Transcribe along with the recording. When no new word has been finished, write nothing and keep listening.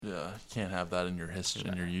Yeah, you can't have that in your history,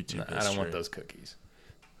 in your YouTube history. I don't want those cookies.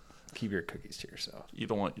 Keep your cookies to yourself. You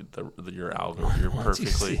don't want your algorithm. You're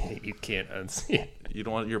perfectly. You can't unsee it. You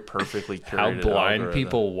don't want your perfectly curated How blind algorithm.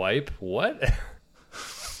 people wipe? What?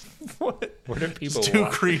 What? Where do people It's too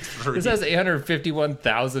wipe? creepy. This has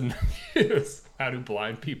 851,000 views. How do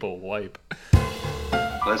blind people wipe?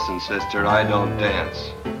 Listen, sister, I don't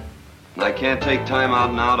dance. And I can't take time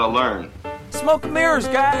out now to learn. Smoke and mirrors,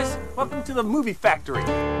 guys. Welcome to the movie factory.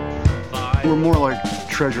 We're more like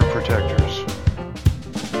treasure protectors.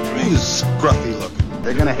 He's scruffy looking.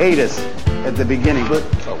 They're gonna hate us at the beginning, but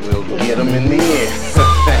we'll get them in the end.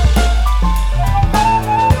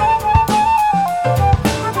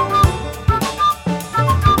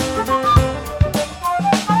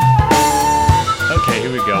 Okay,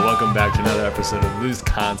 here we go. Welcome back to another episode of Loose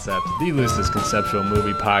Concept, the loosest conceptual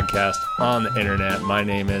movie podcast on the internet. My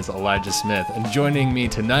name is Elijah Smith, and joining me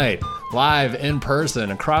tonight, live in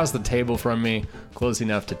person, across the table from me, close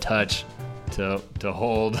enough to touch, to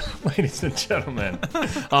hold, ladies and gentlemen,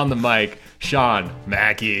 on the mic, Sean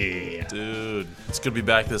Mackey. Dude, it's good to be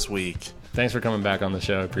back this week. Thanks for coming back on the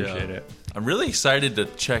show. I appreciate Yeah. it. I'm really excited to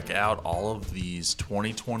check out all of these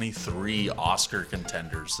 2023 Oscar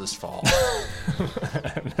contenders this fall.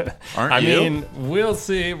 Aren't you? I mean, we'll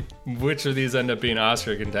see which of these end up being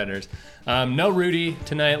Oscar contenders. No Rudy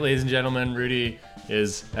tonight, ladies and gentlemen. Rudy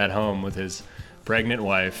is at home with his pregnant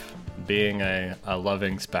wife, being a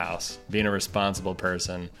loving spouse, being a responsible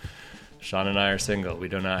person. Sean and I are single. We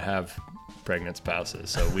do not have pregnant spouses,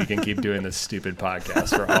 so we can keep doing this stupid podcast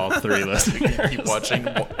for all three listeners. Keep watching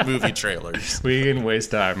movie trailers. We can waste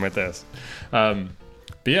time with this. But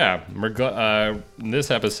yeah, in this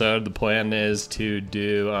episode, the plan is to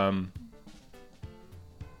do...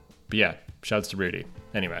 but yeah, shouts to Rudy.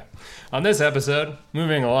 Anyway, on this episode,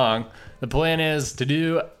 moving along, the plan is to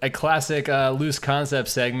do a classic loose concept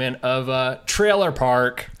segment of Trailer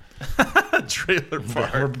Park. Trailer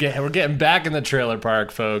park. We're getting back in the trailer park,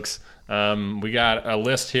 folks. We got a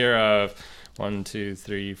list here of 1, 2,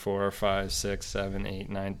 3, 4, 5, 6, 7, 8,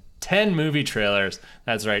 9, 10 movie trailers.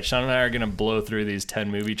 That's right. Sean and I are going to blow through these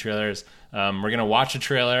 10 movie trailers. We're going to watch a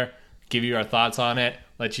trailer, give you our thoughts on it,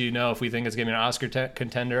 let you know if we think it's going to be an Oscar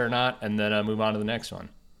contender or not, and then move on to the next one.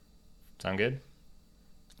 Sound good?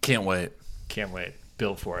 Can't wait. Can't wait.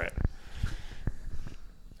 Built for it.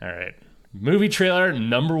 All right. Movie trailer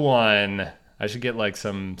number 1. I should get like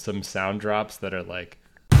some sound drops that are like,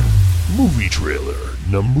 Movie trailer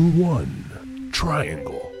number 1.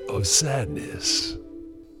 Triangle of Sadness.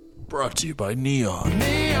 Brought to you by Neon.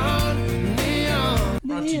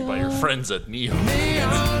 Brought to you by your friends at Neon.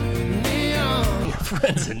 your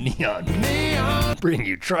friends in Neon. Bring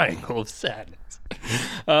you Triangle of Sadness.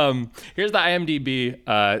 Here's the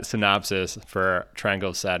IMDb synopsis for Triangle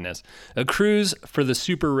of Sadness. A cruise for the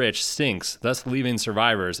super rich sinks, thus leaving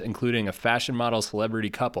survivors, including a fashion model celebrity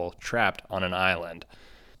couple, trapped on an island.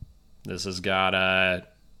 This has got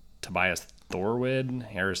Tobias Thorwood,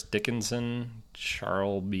 Harris Dickinson,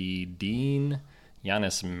 Charles B. Dean,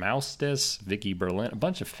 Giannis Maustis, Vicky Berlin, a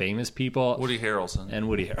bunch of famous people. Woody Harrelson. And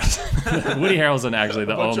Woody Harrelson. Woody Harrelson, actually,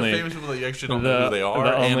 the only... A bunch of famous people that you actually don't know who they are,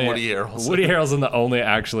 and Woody Harrelson. Woody Harrelson, the only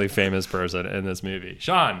actually famous person in this movie.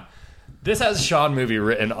 Sean, this has Sean movie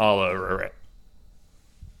written all over it.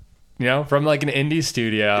 You know, from like an indie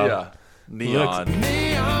studio. Yeah. Neon.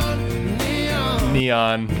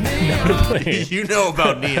 Neon. Notably. You know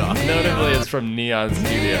about Neon. Notably, it's from Neon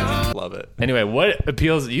Studios. Love it. Anyway, what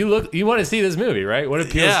appeals... You want to see this movie, right? What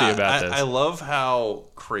appeals to you about this? I love how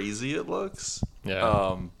crazy it looks.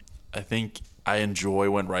 Yeah. I think I enjoy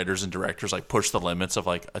when writers and directors like push the limits of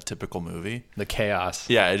like a typical movie. The chaos.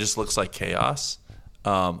 Yeah, it just looks like chaos.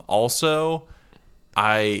 Also,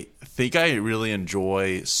 I think I really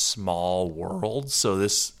enjoy small worlds. So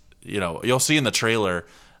this, you'll see in the trailer,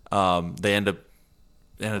 they end up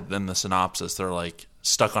in the synopsis, they're like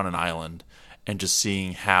stuck on an island, and just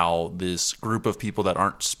seeing how this group of people that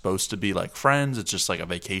aren't supposed to be like friends, it's just like a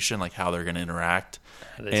vacation, like how they're going to interact.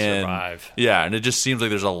 They survive. Yeah, and it just seems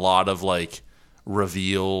like there's a lot of like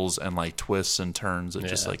reveals and like twists and turns. It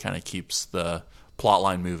just like kind of keeps the plot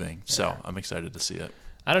line moving. So I'm excited to see it.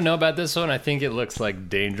 I don't know about this one. I think it looks like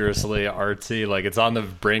dangerously artsy. Like it's on the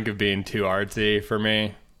brink of being too artsy for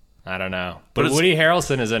me. I don't know. But Woody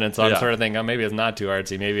Harrelson is in it, so I'm sort of thinking, oh, maybe it's not too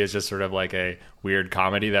artsy. Maybe it's just sort of like a weird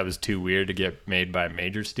comedy that was too weird to get made by a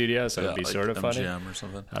major studio, so it'd be like sort of funny. MGM or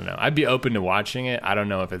something. I don't know. I'd be open to watching it. I don't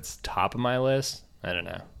know if it's top of my list. I don't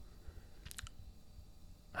know.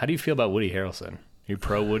 How do you feel about Woody Harrelson? Are you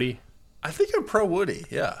pro Woody? I think I'm pro Woody,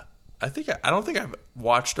 yeah. I don't think I've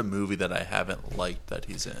watched a movie that I haven't liked that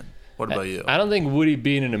he's in. What about you? I don't think Woody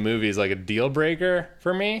being in a movie is like a deal breaker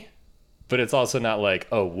for me, but it's also not like,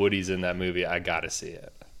 oh, Woody's in that movie, I gotta see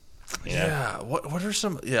it. You know? Yeah. What are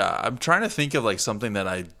some? Yeah, I'm trying to think of like something that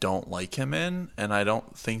I don't like him in, and I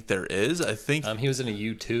don't think there is. I think He was in a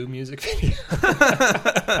U2 music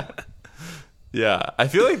video. Yeah, I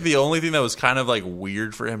feel like the only thing that was kind of like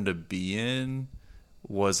weird for him to be in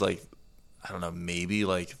was like, I don't know, maybe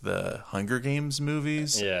like the Hunger Games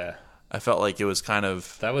movies. Yeah. I felt like it was kind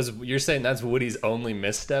of. You're saying that's Woody's only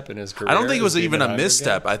misstep in his career? I don't think it was being even in a Hunger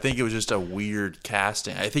misstep. Games? I think it was just a weird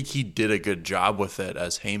casting. I think he did a good job with it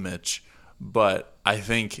as Haymitch, but I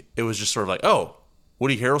think it was just sort of like, oh,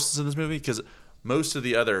 Woody Harrelson's in this movie? Because most of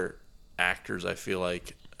the other actors, I feel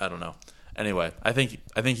like, I don't know. Anyway, I think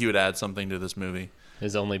he would add something to this movie.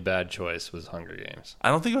 His only bad choice was Hunger Games. I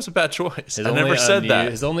don't think it was a bad choice. His I never said that.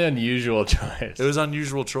 His only unusual choice. It was an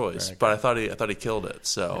unusual choice, Okay. but I thought he killed it.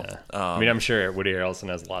 So, I mean, I'm sure Woody Harrelson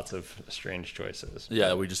has lots of strange choices.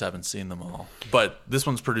 yeah, we just haven't seen them all. But this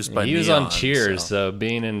one's produced by He was Neon, on Cheers, so. so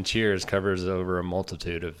being in Cheers covers over a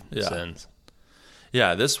multitude of sins.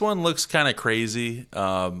 Yeah, this one looks kind of crazy.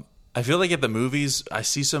 I feel like at the movies, I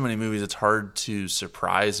see so many movies, it's hard to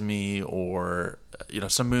surprise me, or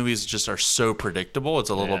some movies just are so predictable. It's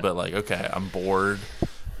a little bit like, okay, I'm bored.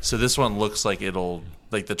 So this one looks like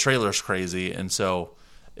the trailer's crazy, and so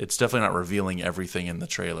it's definitely not revealing everything in the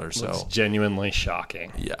trailer. So It's genuinely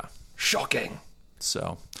shocking. yeah, Shocking.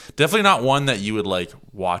 so definitely not one that you would like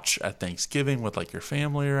watch at Thanksgiving with like your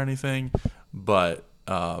family or anything. But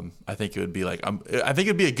I think it would be like I think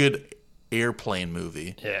it'd be a good airplane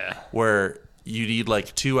movie. Yeah. Where you need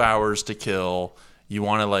like 2 hours to kill. You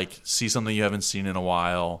want to like see something you haven't seen in a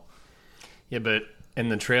while. Yeah, but in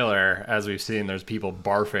the trailer, as we've seen, there's people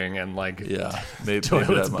barfing and like Maybe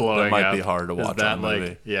toilets blowing that might up. be hard to Is watch that on a movie.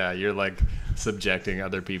 like, yeah, you're like subjecting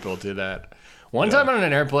other people to that. One time on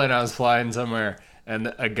an airplane, I was flying somewhere,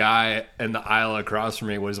 and a guy in the aisle across from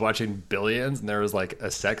me was watching Billions, and there was like a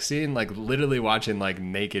sex scene, like literally watching like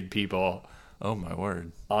naked people. Oh my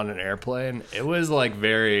word! On an airplane, it was like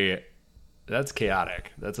that's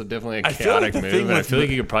chaotic. That's definitely a I feel like chaotic the move, thing and I with feel like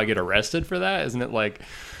you could probably get arrested for that. Isn't it like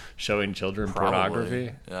showing children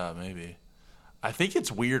pornography? Yeah, maybe. I think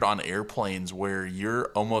it's weird on airplanes where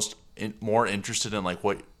you're almost more interested in like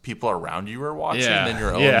what people around you are watching than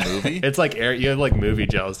your own movie. It's like you have like movie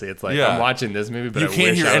jealousy. It's like I'm watching this movie, but you I can't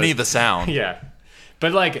wish hear I any was- of the sound. Yeah.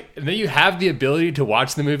 But like, then you have the ability to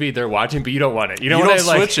watch the movie they're watching, but you don't want it. You You want don't to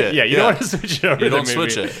like, switch it. Yeah, you Yeah. don't want to switch it over. You to don't the movie.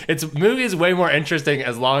 switch it. Movie is way more interesting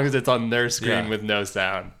as long as it's on their screen Yeah. with no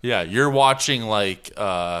sound. Yeah, you're watching like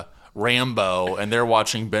Rambo, and they're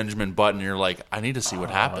watching Benjamin Button. You're like, I need to see what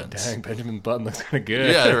happens. Dang, Benjamin Button looks kind of good.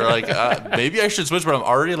 Yeah, they're like, maybe I should switch, but I'm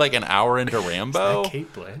already like an hour into Rambo.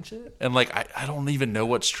 Kate Blanchett. And like I don't even know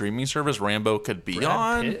what streaming service Rambo could be Brad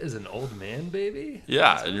on. Pitt is an old man, baby.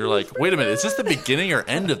 Yeah, and you're like, wait a minute, is this the beginning or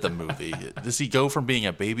end of the movie? Does he go from being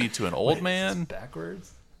a baby to an old man?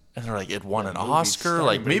 Backwards. And they're like, it won an Movie's Oscar. starting,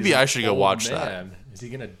 Like but maybe he's I an should go old watch man. Is he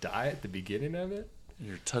gonna die at the beginning of it? that.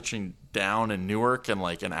 You're touching down in Newark in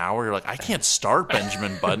like an hour. You're like, I can't start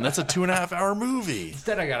Benjamin Button. That's a 2.5 hour movie.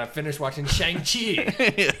 Instead, I gotta finish watching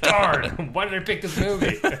Shang-Chi. Darn! Why did I pick this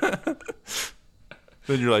movie?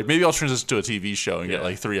 Then you're like, maybe I'll transition to a TV show and get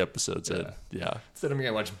like 3 episodes in. Yeah. Instead, I'm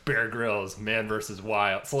gonna watch Bear Grylls, Man vs.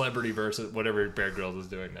 Wild, Celebrity versus whatever Bear Grylls is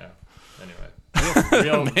doing now. Anyway,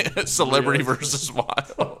 real Celebrity versus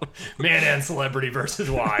Wild. Man and Celebrity versus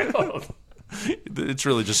Wild. It's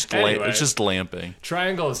really just Anyway. it's just glamping.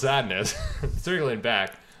 Triangle of Sadness. Circling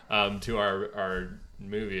back to our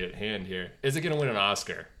movie at hand here. Is it gonna win an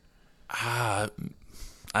Oscar? I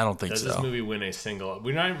don't think Does so. this movie win a single?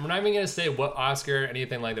 We're not even going to say what Oscar,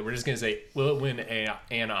 anything like that. We're just going to say, will it win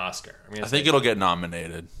an Oscar? I think it'll get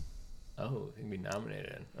nominated. Oh, it can be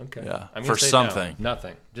nominated. Okay. Yeah, I'm for gonna say something. No.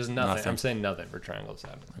 Nothing. Just nothing. Nothing. I'm saying nothing for Triangle of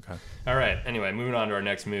Sadness. Okay. All right. Anyway, moving on to our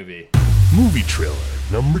next movie. Movie trailer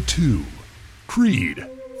number 2. Creed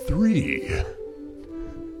 3.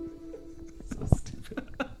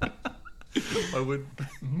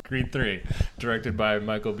 Creed 3, directed by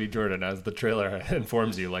Michael B. Jordan, as the trailer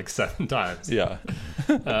informs you like 7 times. Yeah.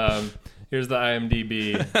 Here's the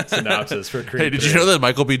IMDb synopsis for Creed 3. Hey, did you know that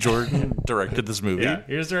Michael B. Jordan directed this movie? Yeah,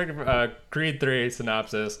 here's Creed 3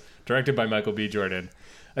 synopsis, directed by Michael B. Jordan.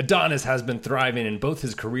 Adonis has been thriving in both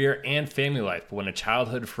his career and family life, but when a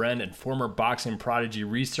childhood friend and former boxing prodigy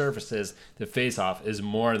resurfaces, the face-off is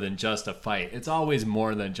more than just a fight. It's always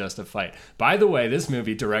more than just a fight. By the way, this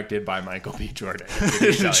movie directed by Michael B. Jordan.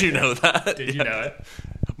 Did you know that? Did you know it?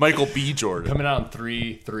 Michael B. Jordan. Coming out on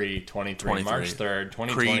 3/3/23, March 3rd,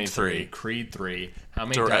 2023. Creed 3. How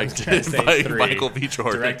many times can I Directed say by 3? Michael B.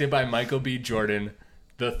 Jordan. Directed by Michael B. Jordan.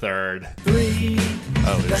 The third.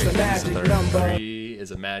 Oh, that's the third. 3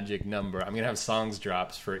 is a magic number. I'm going to have songs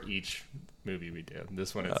drops for each movie we do.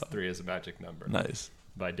 This one is 3 is a magic number. Nice.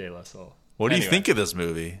 By De La Soul. What do you think of this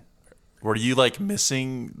movie? Were you like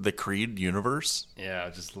missing the Creed universe? Yeah,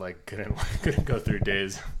 I just like couldn't go through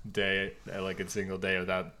like a single day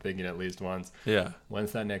without thinking at least once. Yeah.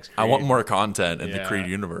 When's that next Creed? I want more content in the Creed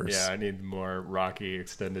universe. Yeah, I need more Rocky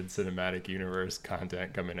extended cinematic universe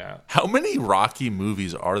content coming out. How many Rocky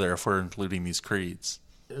movies are there if we're including these Creeds?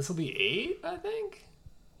 This will be 8, I think.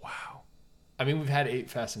 Wow. I mean, we've had 8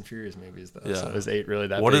 Fast and Furious movies though. Yeah. So is 8 really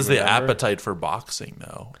that? What big is of a the number? appetite for boxing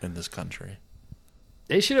though in this country?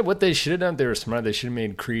 What they should have done, they were smart. They should have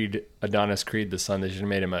made Adonis Creed the son. They should have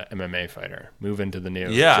made him an MMA fighter. Move into the new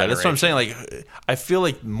generation. That's what I'm saying. Like, I feel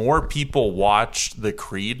like more people watch the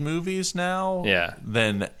Creed movies now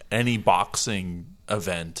than any boxing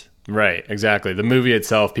event. Right, exactly. The movie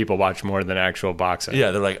itself, people watch more than actual boxing.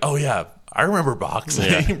 Yeah, they're like, oh yeah, I remember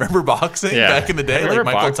boxing. Yeah. Remember boxing back in the day, like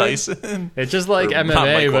Michael Tyson. It's just like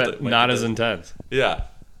MMA, but not as intense. Yeah.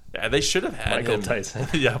 Yeah, they should have had Michael him. Tyson.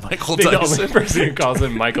 Yeah, Michael The Tyson. only person who calls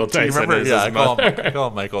him Michael Tyson. Remember? Is Yeah, his I call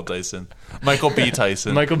him Michael Tyson. Michael B.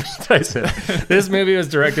 Tyson. Michael B. Tyson. This movie was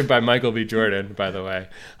directed by Michael B. Jordan, by the way.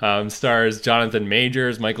 Stars Jonathan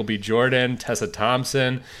Majors, Michael B. Jordan, Tessa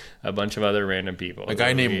Thompson, a bunch of other random people. A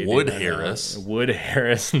guy named Wood Harris. Wood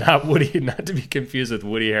Harris, not Woody, not to be confused with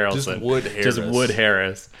Woody Harrelson. Just Wood Harris. Just Wood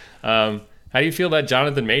Harris. How do you feel about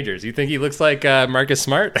Jonathan Majors? You think he looks like Marcus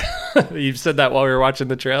Smart? You said that while we were watching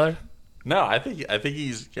the trailer. No, I think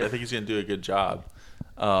he's gonna do a good job.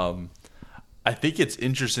 I think it's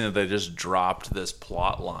interesting that they just dropped this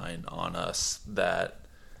plot line on us that,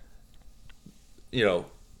 you know,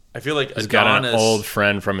 I feel like he's got an old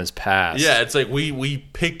friend from his past. Yeah, it's like we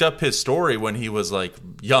picked up his story when he was like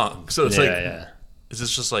young. So it's is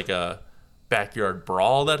this just like a backyard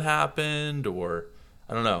brawl that happened, or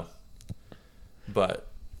I don't know. But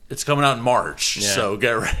it's coming out in March, so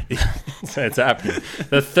get ready. It's happening.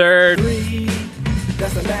 The third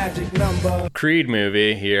that's a magic number. Creed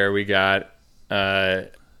movie here. We got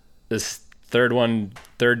this third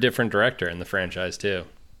different director in the franchise too.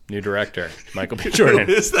 New director, Michael B. Jordan.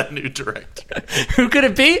 Who is that new director? Who could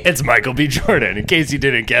it be? It's Michael B. Jordan, in case you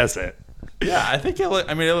didn't guess it. Yeah, I think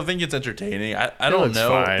it's entertaining. I don't know.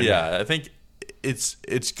 Fine. Yeah, I think it's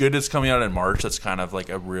good. It's coming out in March. That's kind of like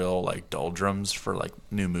a real like doldrums for like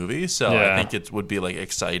new movies. So I think it would be like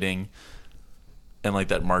exciting in like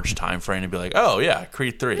that March time frame to be like, oh yeah,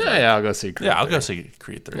 Creed 3. Yeah, I'll go see Creed 3. I'll go see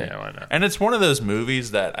Creed 3. Yeah, why not? And it's one of those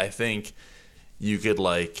movies that I think you could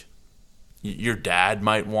like, your dad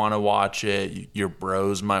might want to watch it, your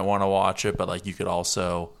bros might want to watch it, but like you could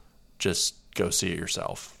also just go see it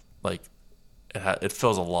yourself. Like it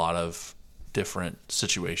fills a lot of different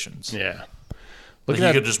situations. Yeah. Like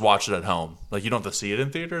you could just watch it at home. Like you don't have to see it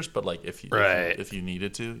in theaters, but like if you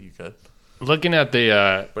needed to, you could. Looking at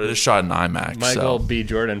the but it is shot in IMAX. Michael B.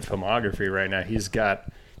 Jordan filmography right now, he's got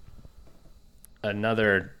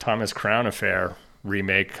another Thomas Crown Affair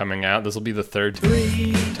remake coming out. This will be the third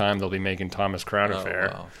time they'll be making Thomas Crown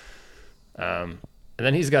Affair. Wow. And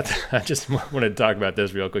then he's got I just want to talk about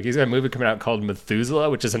this real quick. He's got a movie coming out called Methuselah,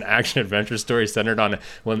 which is an action-adventure story centered on a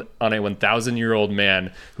 1,000-year-old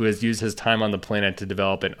man who has used his time on the planet to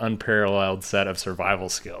develop an unparalleled set of survival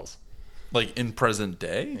skills. Like in present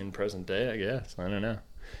day? In present day, I guess. I don't know.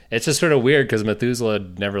 It's just sort of weird because Methuselah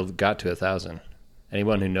never got to 1,000.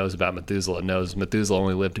 Anyone who knows about Methuselah knows Methuselah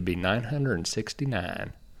only lived to be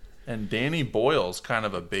 969. And Danny Boyle's kind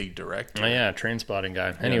of a big director. Oh, yeah, Trainspotting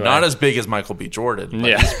guy. Anyway. Not as big as Michael B. Jordan,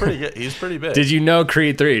 but he's pretty good. He's pretty big. Did you know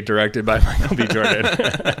Creed 3 directed by Michael B.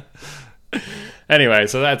 Jordan? Anyway,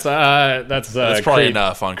 so that's probably Creed,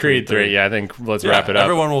 enough on Creed 3. Yeah, I think let's wrap it up.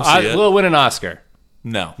 Everyone will see it. We'll win an Oscar.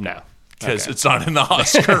 No. Because Okay. it's not in the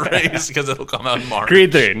Oscar race because it'll come out in March.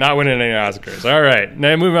 Creed 3, not winning any Oscars. All right,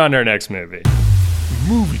 now move on to our next movie.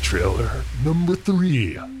 Movie trailer number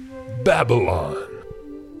 3, Babylon.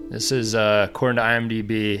 This is, according to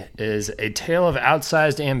IMDb, is a tale of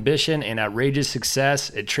outsized ambition and outrageous success.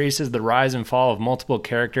 It traces the rise and fall of multiple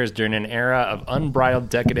characters during an era of unbridled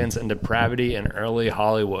decadence and depravity in early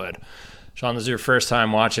Hollywood. Sean, this is your first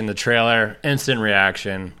time watching the trailer. Instant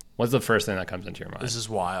reaction. What's the first thing that comes into your mind? This is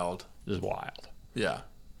wild. This is wild. Yeah.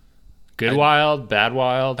 Good wild, bad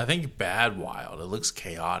wild? I think bad wild. It looks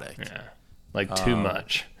chaotic. Yeah. Like too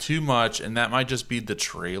much. Too much, and that might just be the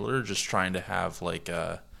trailer just trying to have like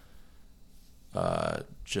a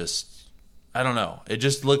just, I don't know. It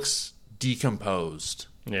just looks decomposed.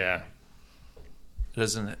 Yeah. It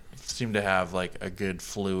doesn't seem to have like a good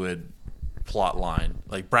fluid plot line.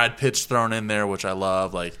 Like Brad Pitt's thrown in there, which I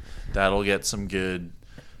love. Like that'll get some good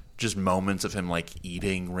just moments of him like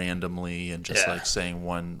eating randomly and just Yeah. like saying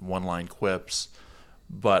one line quips.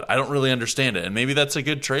 But I don't really understand it, and maybe that's a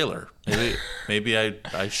good trailer. Maybe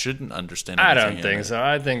I shouldn't understand. I anything don't in think it. so.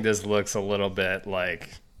 I think this looks a little bit like,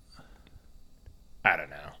 I don't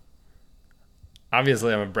know.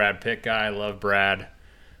 Obviously, I'm a Brad Pitt guy. I love Brad.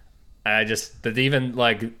 But even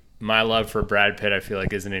like my love for Brad Pitt, I feel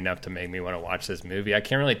like isn't enough to make me want to watch this movie. I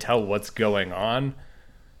can't really tell what's going on.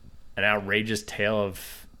 An outrageous tale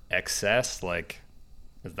of excess, like,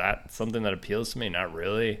 is that something that appeals to me? Not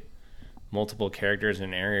really. Multiple characters in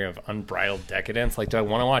an area of unbridled decadence. Like, do I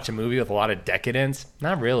want to watch a movie with a lot of decadence?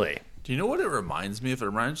 Not really. Do you know what it reminds me of? It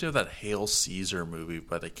reminds me of that Hail Caesar movie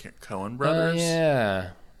by the Coen brothers.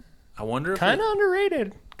 Yeah. I wonder if Kind of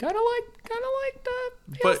underrated. Kind of like the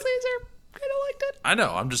Hail But- Caesar. Kind of liked it. I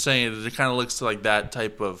know. I'm just saying it kind of looks like that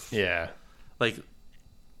type of Yeah. like,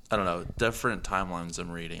 I don't know, different timelines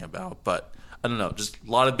I'm reading about, but I don't know, just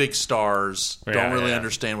a lot of big stars. Yeah, Don't really yeah.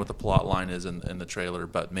 understand what the plot line is in the trailer,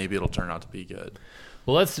 but maybe it'll turn out to be good.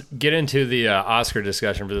 Well, let's get into the Oscar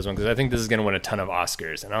discussion for this one because I think this is going to win a ton of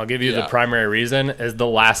Oscars. And I'll give you the Yeah. primary reason as the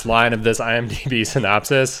last line of this IMDb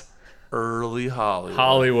synopsis. Early Hollywood.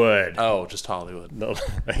 Hollywood. Oh, just Hollywood. No,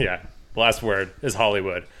 yeah. Last word is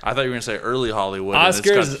Hollywood. I thought you were going to say early Hollywood. Oscars-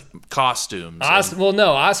 And it's got costumes. and Well, no,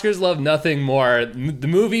 Oscars love nothing more. The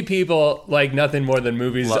movie people like nothing more than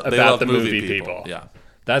movies they about love the movie people. Yeah.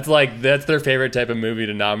 That's their favorite type of movie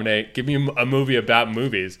to nominate. Give me a movie about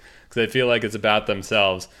movies because I feel like it's about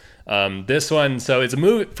themselves. This one, so it's a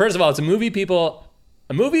movie. First of all, it's a movie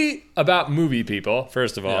about movie people.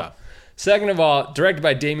 First of all, Yeah. second of all, directed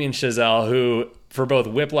by Damien Chazelle, who for both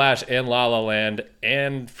Whiplash and La La Land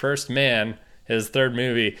and First Man, his third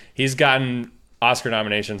movie, he's gotten Oscar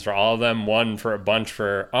nominations for all of them. Almost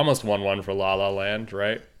won one for La La Land,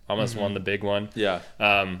 right? Almost won the big one. Yeah.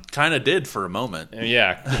 Kind of did for a moment.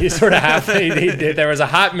 Yeah, he sort of he did. There was a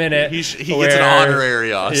hot minute. He gets an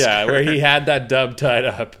honorary Oscar. Yeah, where he had that dub tied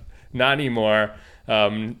up. Not anymore.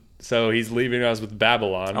 So he's leaving us with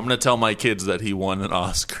Babylon. I'm going to tell my kids that he won an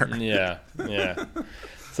Oscar. Yeah.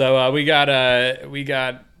 So we got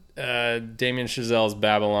Damien Chazelle's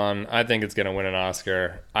Babylon. I think it's going to win an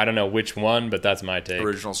Oscar. I don't know which one, but that's my take.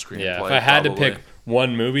 Original screenplay. Yeah, if I had probably. to pick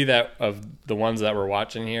one movie that of the ones that we're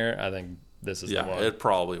watching here, I think this is the one. It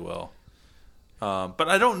probably will. But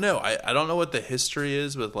I don't know. I don't know what the history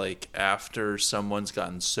is with like after someone's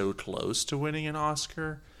gotten so close to winning an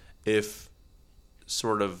Oscar, if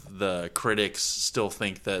sort of the critics still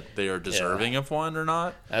think that they are deserving of one or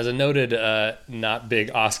not. As a noted not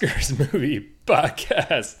big Oscars movie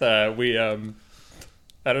podcast, we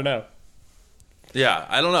I don't know. Yeah,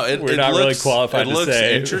 I don't know. We're not really qualified to looks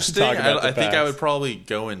say. Interesting. Talk about the I think I facts. would probably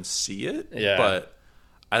go and see it. Yeah. But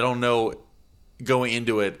I don't know going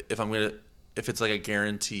into it if it's like a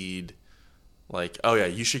guaranteed like, oh yeah,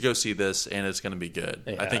 you should go see this and it's going to be good.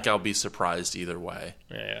 Yeah. I think I'll be surprised either way.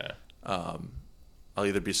 Yeah. I'll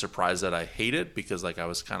either be surprised that I hate it because like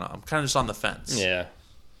I'm kind of just on the fence. Yeah.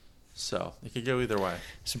 So it could go either way.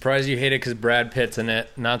 Surprised you hate it because Brad Pitt's in it.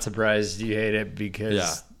 Not surprised you hate it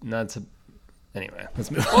because Yeah. Anyway, let's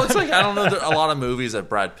move on. Well, it's like I don't know. There are a lot of movies that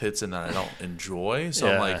Brad Pitt's in that I don't enjoy. So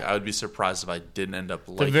Yeah. I'm like, I would be surprised if I didn't end up At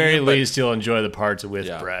liking the very it. But least, you'll enjoy the parts with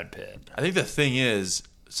Yeah. Brad Pitt. I think the thing is,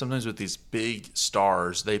 sometimes with these big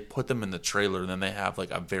stars, they put them in the trailer and then they have like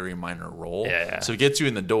a very minor role. Yeah. So it gets you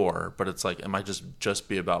in the door, but it's like it might just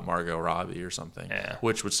be about Margot Robbie or something. Yeah.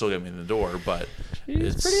 Which would still get me in the door, but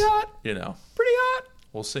She's it's pretty hot. You know, Pretty hot.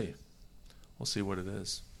 we'll see. We'll see what it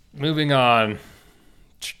is. Moving on.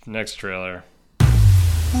 Next trailer.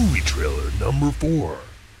 Movie trailer number 4.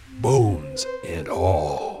 Bones and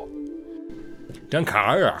all.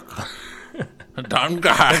 Dunkirk.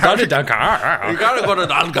 Dunkirk. Go to Dunkirk. You gotta go to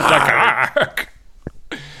Dunkirk.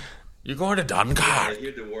 You're going to Dunkirk.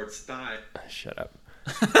 Hear the word style. Shut up.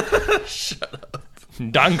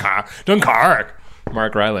 Dunkirk.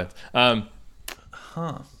 Mark Rylance.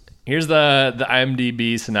 Here's the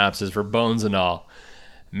IMDb synopsis for Bones and All.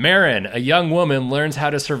 Marin, a young woman, learns how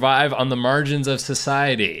to survive on the margins of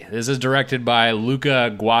society. This is directed by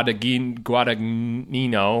Luca Guadagnino.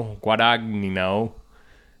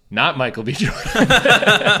 Not Michael B. Jordan.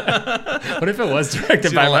 What if it was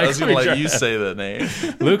directed by I was Michael B. gonna let Jordan? you say the name.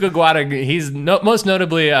 Luca Guadagnino. He's most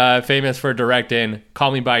notably famous for directing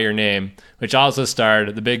Call Me By Your Name, which also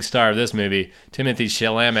starred the big star of this movie, Timothy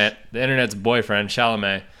Chalamet, the internet's boyfriend,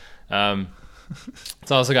 Chalamet.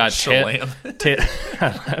 It's also got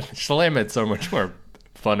Chalamet's so much more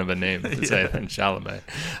fun of a name to say than Chalamet.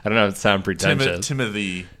 I don't know if it sounds pretentious.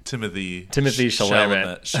 Timothy Chalamet. Timothy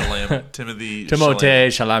Timothée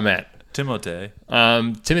Chalamet. Timothée.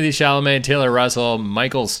 Timothy Chalamet, Taylor Russell,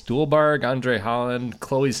 Michael Stuhlbarg, Andre Holland,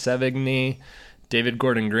 Chloe Sevigny, David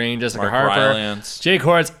Gordon Green, Jessica Mark Harper, Rylance. Jake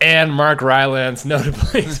Hortz, and Mark Rylance,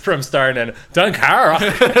 notably from starring in Dunkirk.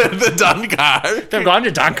 The Dunkirk. They're going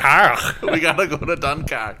to Dunkirk. We gotta go to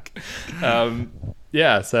Dunkirk.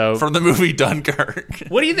 Yeah, so From the movie Dunkirk.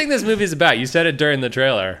 what do you think this movie is about? You said it during the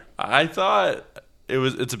trailer. I thought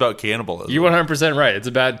it's about cannibalism. You're 100% right. It's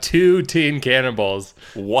about two teen cannibals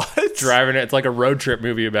What? driving it. It's like a road trip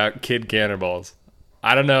movie about kid cannibals.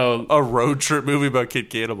 I don't know. A road trip movie about kid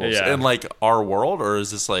cannibals Yeah. in like our world, or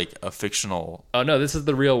is this like a fictional? Oh, no, this is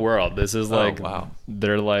the real world. This is like, wow.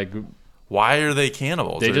 they're like, Why are they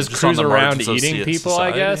cannibals? they They're just on cruise the around margins of eating people,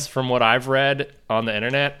 society? I guess, from what I've read on the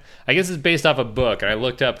internet. I guess it's based off a book, and I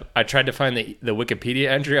looked up, I tried to find the Wikipedia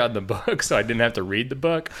entry on the book, so I didn't have to read the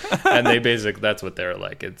book, and they basically, that's what they're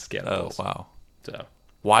like, it's Oh cannibals. wow! So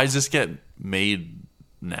Why does this get made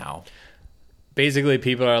now? basically,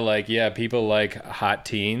 people are like, yeah, people like hot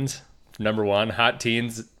teens. Number one, hot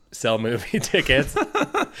teens sell movie tickets.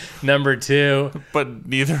 Number two, But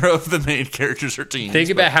neither of the main characters are teens. think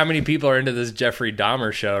about how many people are into this Jeffrey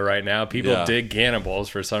Dahmer show right now. People Yeah. dig cannibals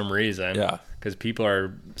for some reason. Yeah. Because people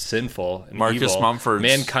are sinful and Marcus evil. Mumford's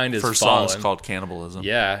Mankind is first fallen. song is called Cannibalism.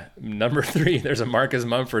 Yeah. Number three, there's a Marcus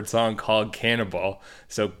Mumford song called Cannibal.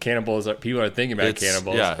 So cannibals, people are thinking about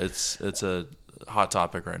cannibals. Yeah, it's a hot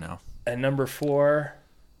topic right now. And number four,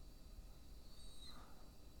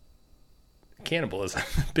 cannibalism.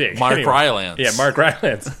 Big. Mark Anyway. Rylance. Yeah, Mark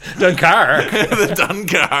Rylance. Dunkirk. The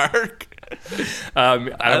Dunkirk. I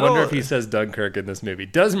wonder don't- if he says Dunkirk in this movie.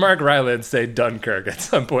 Does Mark Rylance say Dunkirk at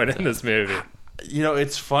some point in this movie? You know,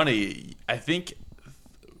 it's funny. I think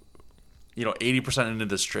 80% into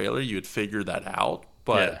this trailer, you would figure that out,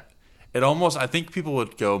 but Yeah. it almost. I think people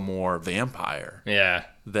would go more vampire Yeah.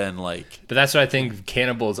 than like. But that's what I think,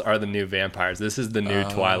 cannibals are the new vampires. This is the new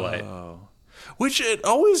Twilight. Which it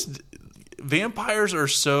always. Vampires are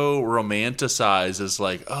so romanticized as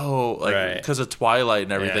like Right. because of Twilight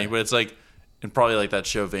and everything, Yeah. but it's like and probably like that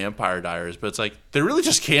show Vampire Diaries, but it's like they're really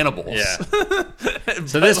just cannibals. Yeah.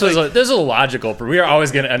 So this was a logical. We are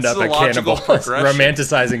always going to end This up is a at logical cannibals, progression.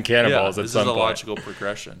 romanticizing cannibals this at is some a point. logical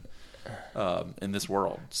progression in this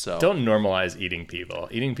world. So Don't normalize eating people.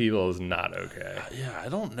 Eating people is not okay. yeah, I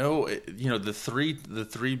don't know. The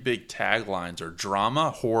three big taglines are drama,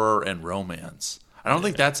 horror, and romance. I don't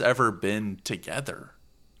think that's ever been together.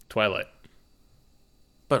 Twilight.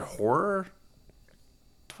 But horror?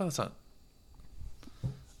 Twilight's not. I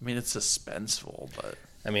mean, it's suspenseful, but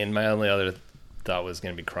I mean, my only other thought was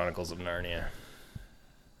going to be Chronicles of Narnia.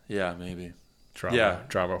 yeah, maybe.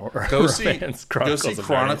 Drama, horror, Go see romance. Chronicles of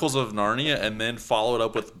Chronicles of Narnia, and then follow it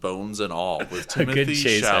up with Bones and All with good Timothy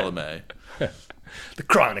chaser. Chalamet. Narnia. The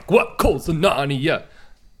Chronic. What calls the Narnia?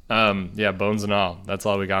 Yeah, Bones and All. That's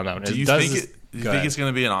all we got on that one. Do you think it's going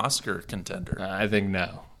to be an Oscar contender? I think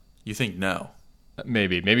no. You think no?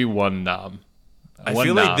 Maybe one nom. I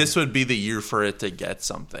feel like this would be the year for it to get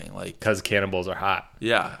something. Like, because cannibals are hot.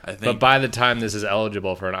 yeah, I think But by the time this is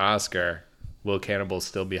eligible for an Oscar, will cannibals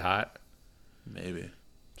still be hot? maybe.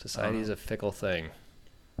 Society is a fickle thing.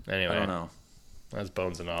 Anyway, I don't know. that's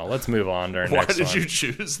Bones and All. Let's move on to our Why next did one. you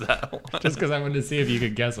choose that one? Just because I wanted to see if you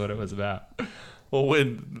could guess what it was about. Well,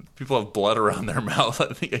 when people have blood around their mouth,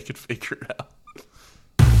 I think I could figure it out.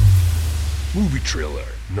 Movie trailer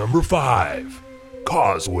number 5,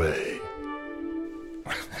 Causeway.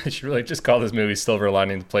 I should really just call this movie Silver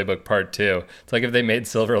Linings Playbook Part 2. It's like if they made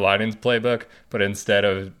Silver Linings Playbook, but instead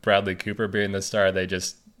of Bradley Cooper being the star, they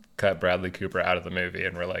just cut Bradley Cooper out of the movie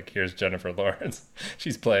and we're like, here's Jennifer Lawrence.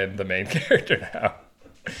 She's playing the main character now.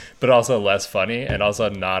 But also less funny and also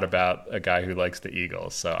not about a guy who likes the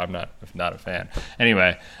Eagles. So I'm not a fan.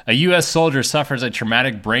 Anyway, a U.S. soldier suffers a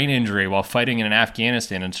traumatic brain injury while fighting in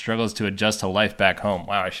Afghanistan and struggles to adjust to life back home.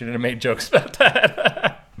 Wow, I shouldn't have made jokes about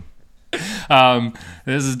that.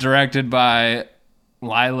 This is directed by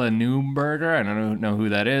Lila Neuberger. I don't know who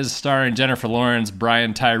that is. Starring Jennifer Lawrence,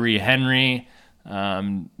 Brian Tyree Henry,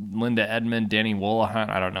 Linda Edmond, Danny Wolahan.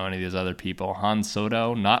 I don't know any of these other people. Han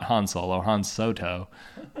Soto, not Han Solo, Han Soto.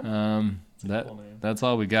 That's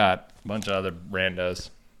all we got. A bunch of other randos.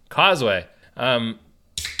 Causeway.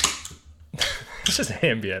 It's just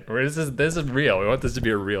ambient. This is real. We want this to be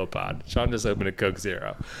a real pod. Sean just opened a Coke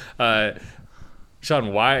Zero.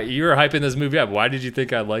 Sean, why you were hyping this movie up? Why did you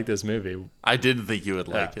think I'd like this movie? I didn't think you would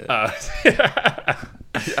like it.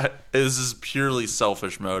 it. This is purely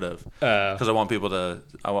selfish motive because I want people to.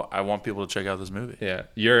 I want people to check out this movie.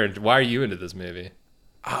 Yeah, why are you into this movie?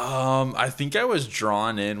 I think I was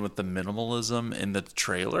drawn in with the minimalism in the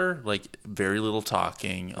trailer, like very little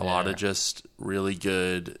talking, a lot of just really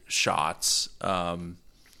good shots,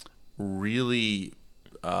 really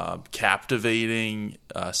captivating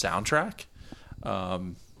soundtrack.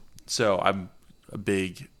 So I'm a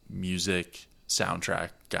big music soundtrack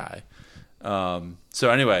guy. So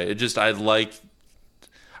anyway,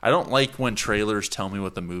 I don't like when trailers tell me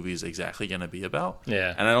what the movie is exactly going to be about.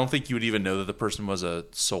 Yeah. And I don't think you would even know that the person was a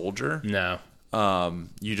soldier. No.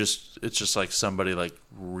 It's just like somebody like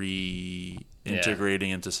reintegrating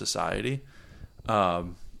into society.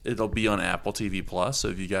 It'll be on Apple TV Plus, so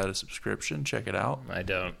if you got a subscription, check it out. I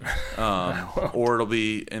don't. Or it'll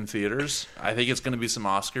be in theaters. I think it's going to be some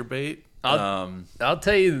Oscar bait. I'll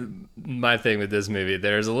tell you my thing with this movie.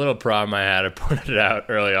 There's a little problem I had. I pointed it out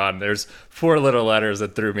early on. There's 4 little letters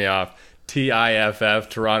that threw me off. TIFF,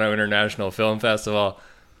 Toronto International Film Festival.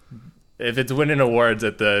 If it's winning awards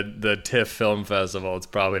at the TIFF Film Festival, it's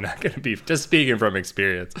probably not going to be, just speaking from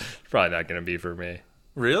experience, it's probably not going to be for me.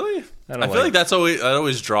 Really? I feel like that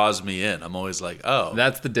always draws me in. I'm always like, oh.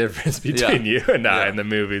 That's the difference between you and I and the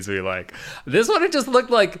movies we like. This one, it just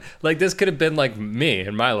looked like this could have been like me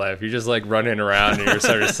in my life. You're just like running around and you're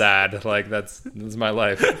sort of sad. Like this is my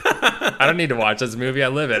life. I don't need to watch this movie. I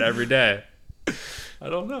live it every day. I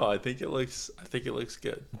don't know. I think it looks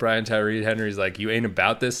good. Brian Tyree Henry's like, you ain't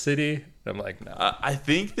about this city? I'm like, no. I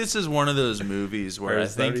think this is one of those movies where I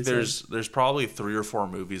think there's probably 3 or 4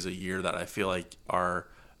 movies a year that I feel like are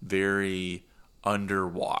very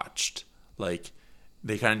underwatched. Like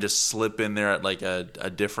they kind of just slip in there at like a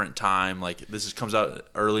different time. Like comes out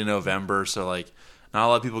early November, so like not a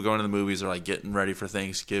lot of people going to the movies are like getting ready for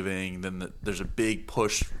Thanksgiving. Then there's a big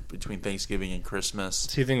push between Thanksgiving and Christmas.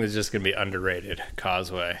 So you think it's just going to be underrated,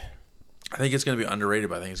 Causeway? I think it's going to be underrated,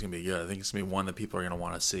 but I think it's going to be good. I think it's going to be one that people are going to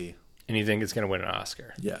want to see. And you think it's going to win an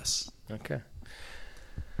Oscar? Yes. Okay.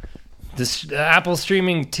 This Apple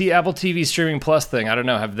TV Streaming Plus thing, I don't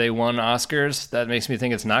know. Have they won Oscars? That makes me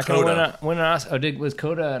think it's not going to win an Oscar. Was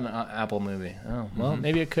Coda an Apple movie? Oh, well,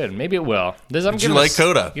 maybe it could. Maybe it will. Did you like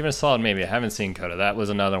Coda? Give it a solid maybe. I haven't seen Coda. That was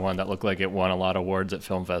another one that looked like it won a lot of awards at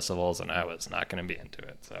film festivals, and I was not going to be into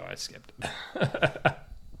it, so I skipped it.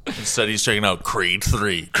 Instead, he's checking out Creed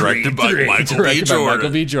 3, directed by Michael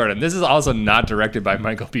B. Jordan. This is also not directed by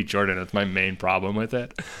Michael B. Jordan. That's my main problem with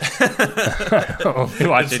it.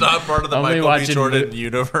 It's not part of the Michael B. Jordan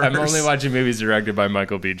universe. I'm only watching movies directed by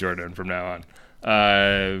Michael B. Jordan from now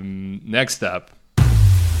on. Next up.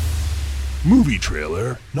 Movie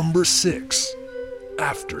trailer number 6,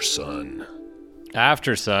 After Sun.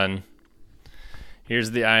 After Sun.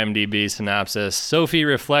 Here's the IMDb synopsis. Sophie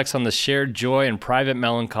reflects on the shared joy and private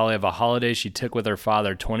melancholy of a holiday she took with her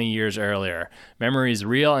father 20 years earlier. Memories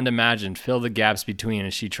real and imagined fill the gaps between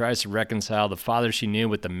as she tries to reconcile the father she knew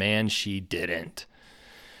with the man she didn't.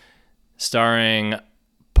 Starring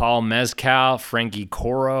Paul Mescal, Frankie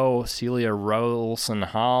Coro, Celia Rolson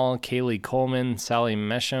Hall, Kaylee Coleman, Sally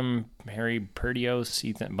Mesham, Harry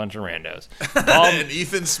Perdios, a bunch of randos. And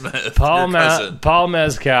Ethan Smith. Paul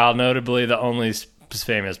Mescal, notably the only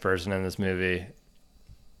famous person in this movie.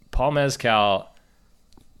 Paul Mescal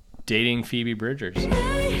dating Phoebe Bridgers.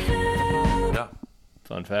 Yeah.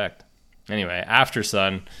 Fun fact. Anyway, After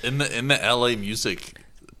Sun. In the LA music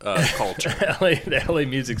culture. The LA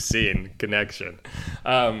music scene connection.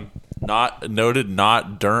 Not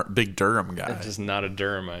big Durham guy. Just not a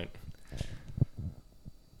Durhamite.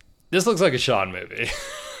 This looks like a Sean movie.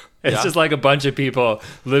 It's just like a bunch of people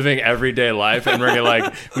living everyday life, and we're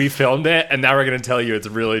gonna we filmed it, and now we're gonna tell you it's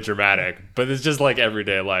really dramatic, but it's just like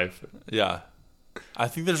everyday life. Yeah, I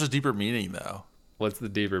think there's a deeper meaning though. What's the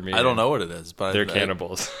deeper meaning? I don't know what it is, but they're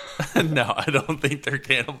cannibals. No, I don't think they're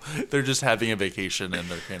cannibals. They're just having a vacation and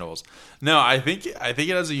they're cannibals. No, I think it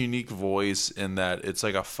has a unique voice in that it's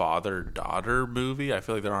like a father-daughter movie. I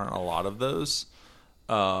feel like there aren't a lot of those.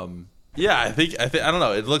 Yeah, I don't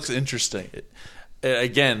know. It looks interesting.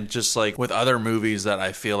 Again, just like with other movies that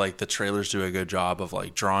I feel like the trailers do a good job of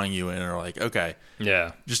like drawing you in, or like, okay,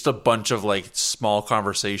 yeah, just a bunch of like small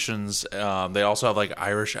conversations. They also have like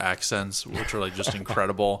Irish accents, which are like just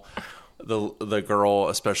incredible. The girl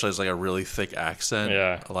especially has like a really thick accent.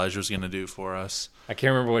 Yeah, Elijah was gonna do for us. I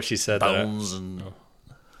can't remember what she said. Bones and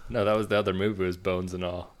no, that was the other movie. It was Bones and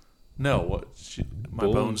All. No, my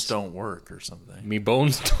bones don't work or something. Me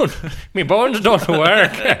bones don't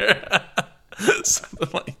work. Something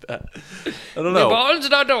like that. I don't know. Me bones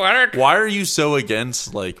don't work. Why are you so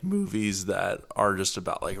against like movies that are just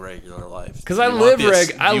about like regular life? Because I live a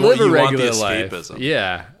regular life.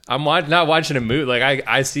 Yeah, I'm not watching a movie. Like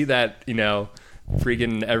I see that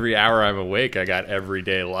freaking every hour I'm awake, I got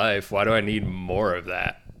everyday life. Why do I need more of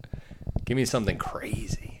that? Give me something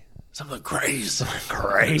crazy. Something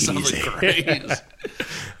crazy.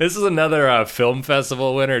 This is another film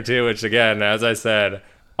festival winner, too, which, again, as I said,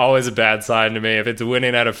 always a bad sign to me. If it's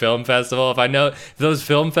winning at a film festival, if I know if those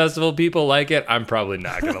film festival people like it, I'm probably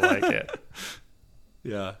not going to like it.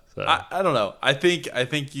 Yeah. So. I don't know. I think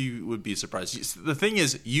you would be surprised. The thing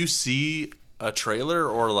is, you see a trailer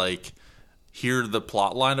or like hear the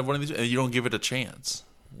plot line of one of these, and you don't give it a chance.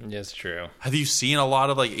 Yes, true. Have you seen a lot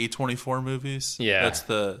of like A24 movies? Yeah. That's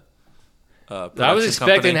the I was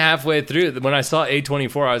expecting company. Halfway through. When I saw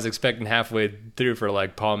A24, I was expecting halfway through for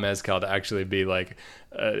like Paul Mescal to actually be like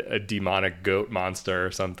a demonic goat monster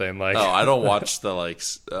or something. Like, Oh, I don't watch the like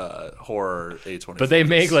horror A24. but they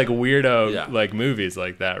make like weirdo Yeah. like movies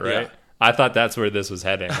like that, right? Yeah. I thought that's where this was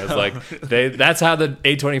heading. I was like, that's how the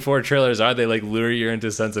A24 trailers are. They like lure you into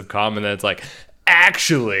a sense of calm, and then it's like,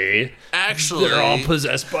 actually, they're all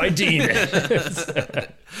possessed by demons.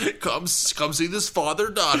 come see this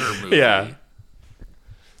father-daughter movie. Yeah.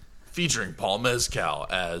 Featuring Paul Mescal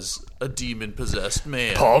as a demon-possessed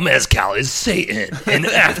man. Paul Mescal is Satan in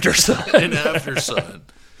Aftersun. In Aftersun.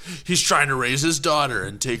 He's trying to raise his daughter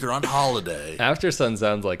and take her on holiday. Aftersun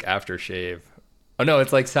sounds like aftershave. Oh no,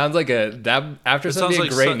 it's like sounds like Aftersun would sounds be a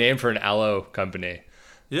like great name for an aloe company.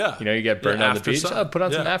 Yeah. You know, you get burned on the beach. Aftersun. Oh, put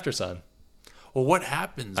on some Yeah. Aftersun. Well, what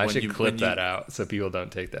happens I when should you clip when that you, out so people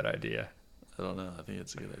don't take that idea. I don't know. I think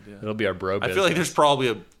it's a good idea. It'll be our bro I business. feel like there's probably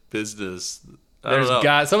a business. I don't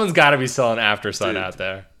know. Someone's got to be selling Aftersun Dude. out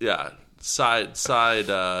there. Yeah. Side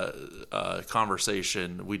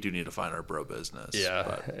conversation. We do need to find our bro business. Yeah,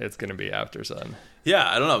 But it's gonna be Aftersun. yeah,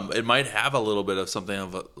 I don't know. It might have a little bit of something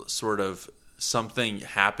of a sort of something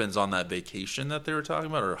happens on that vacation that they were talking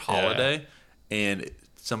about or holiday, and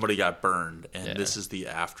somebody got burned, and this is the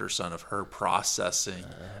Aftersun of her processing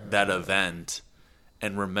that event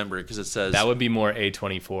and remember because it says That would be more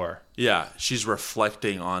A24. yeah, she's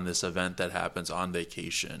reflecting on this event that happens on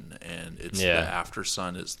vacation, and it's the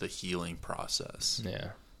Aftersun is the healing process. Yeah.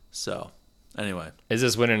 So, anyway, Is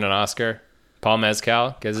this winning an Oscar? Paul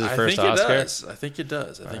Mescal gets his first I think Oscar. it does. I think it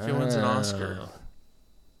does. I think it wins an Oscar.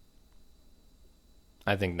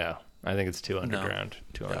 I think no. I think it's too underground.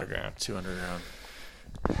 Too Yeah, underground. Too underground.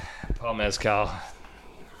 Paul Mescal,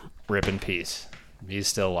 rip in peace. He's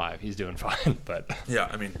still alive. He's doing fine, but Yeah,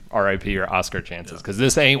 I mean, R.I.P. your Oscar chances because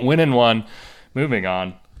this ain't winning one. Moving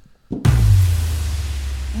on.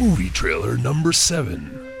 Movie trailer number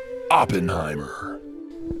 7. Oppenheimer.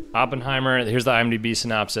 Oppenheimer, here's the IMDb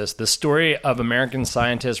synopsis. The story of American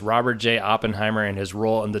scientist Robert J. Oppenheimer and his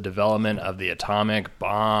role in the development of the atomic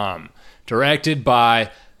bomb. Directed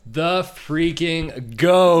by the freaking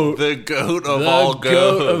GOAT. the goat of The all GOAT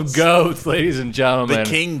goats. of GOATs, ladies and gentlemen. The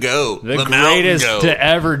king goat. The mountain greatest goat. to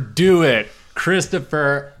ever do it.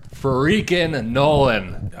 Christopher freaking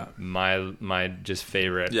Nolan. My just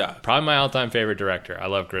favorite. Yeah. Probably my all-time favorite director. I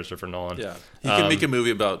love Christopher Nolan. Yeah. He can make a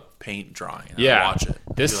movie about paint drawing. And Yeah, I'd watch it.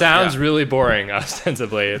 This Be like, sounds yeah. really boring.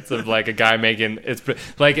 Ostensibly, it's like a guy making. It's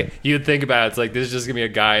like you'd think about it. It's like this is just gonna be a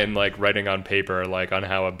guy and like writing on paper, like on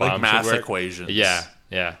how a bomb like math should work. equations.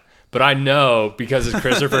 Yeah. But I know because it's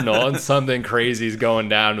Christopher Nolan, something crazy is going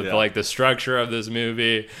down with like the structure of this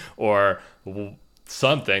movie or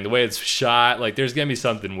something. The way it's shot, like there's gonna be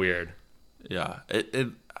something weird. Yeah.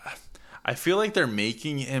 I feel like they're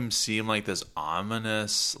making him seem like this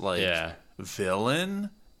ominous, like villain,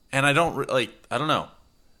 and I don't know.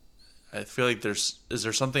 I feel like is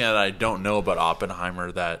there something that I don't know about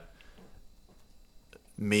Oppenheimer that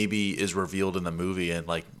maybe is revealed in the movie and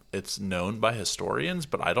like it's known by historians,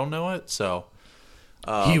 but I don't know it. So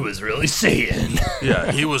He was really Satan.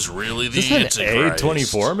 yeah, he was really the Is this an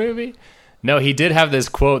Antichrist. A24 movie? No, he did have this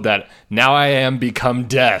quote that "Now I am become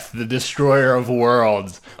death, the destroyer of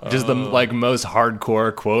worlds," which is the like most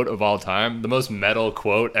hardcore quote of all time, the most metal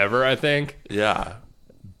quote ever, I think. Yeah,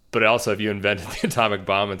 But also, if you invented the atomic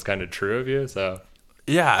bomb, it's kind of true of you. So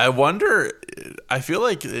yeah. I wonder. I feel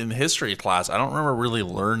like in history class, I don't remember really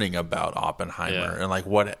learning about Oppenheimer and like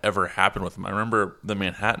whatever happened with him. I remember the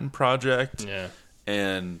Manhattan Project,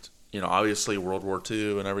 and obviously World War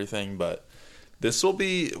II and everything, but. This will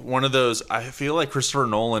be one of those. I feel like Christopher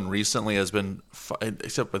Nolan recently has been,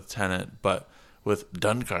 except with Tenet, but with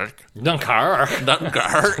Dunkirk,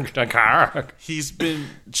 he's been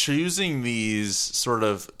choosing these sort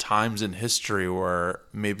of times in history where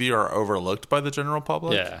maybe are overlooked by the general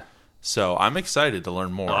public. Yeah. So I'm excited to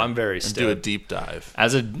learn more. I'm very and do a stoked. deep dive.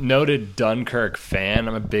 As a noted Dunkirk fan,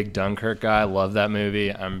 I'm a big Dunkirk guy. I love that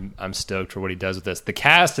movie. I'm stoked for what he does with this. The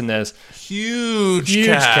cast in this, Huge huge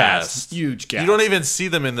cast. cast. Huge cast. You don't even see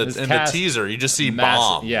them in the This the cast- teaser. You just see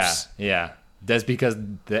massive. bombs. Yeah. That's because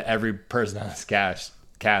every person on this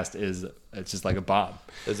cast is it's just like a bomb.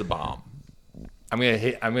 It's a bomb. I'm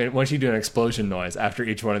gonna once you do an explosion noise after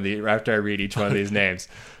I read each one of these names.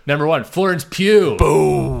 Number 1, Florence Pugh.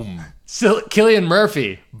 Boom. Cillian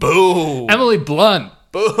Murphy. Boom. Emily Blunt.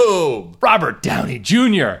 Boom. Robert Downey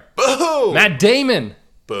Jr. Boom. Matt Damon.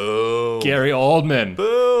 Boom. Gary Oldman.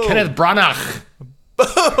 Boom. Kenneth Branagh.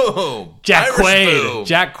 Boom. Jack Irish Quaid. boom.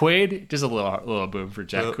 Jack Quaid. Just a little boom for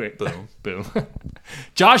Jack Quaid. Boom. Boom.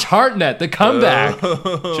 Josh Hartnett, the comeback.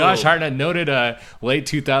 Josh Hartnett, noted late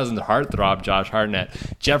 2000s heartthrob Josh Hartnett.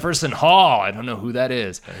 Jefferson Hall. I don't know who that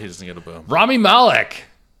is. He doesn't get a boom. Rami Malek.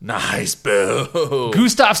 Nice boom.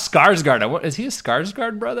 Gustav Skarsgård. Is he a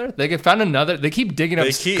Skarsgård brother? They found another. They keep digging up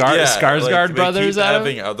Skarsgård like, brothers they keep out of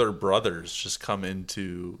having other brothers just come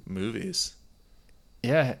into movies.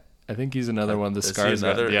 Yeah, I think he's another one of the Is he Skarsgård.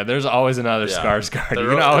 another? Yeah, there's always another Yeah. Skarsgård. They're You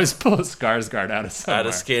can all- always pull a Skarsgård out of somewhere. Out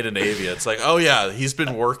of Scandinavia. It's like, oh yeah, he's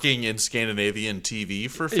been working in Scandinavian TV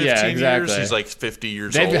for 15 Yeah, exactly. years. He's like 50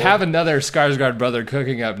 years They old. have another Skarsgård brother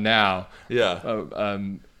cooking up now. Yeah.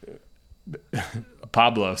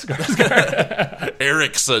 Pablo Skarsgård.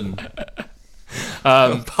 Erickson.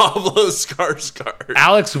 Pablo Skarsgård.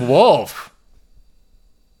 Alex Wolff.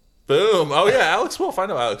 Boom. Oh yeah, Alex Wolff. I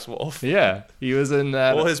know Alex Wolff. Yeah, he was in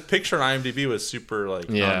that. Well, his picture on IMDb was super like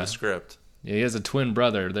Yeah. nondescript. Yeah, he has a twin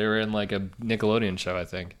brother. They were in like a Nickelodeon show, I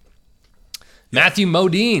think. Matthew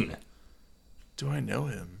Modine. Do I know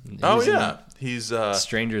him? Oh He's in yeah, he's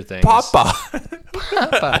Stranger Things. Papa.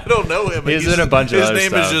 I don't know him. but He's in a bunch of his other name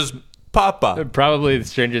stuff. is just Papa. Probably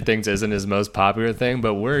Stranger Things isn't his most popular thing,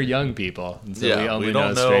 but we're young people, and so we only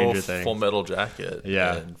don't know Stranger Things. Full Metal Jacket.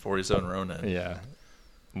 Yeah. and 47 Ronin. Yeah,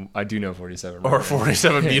 I do know 47. Or Ronin.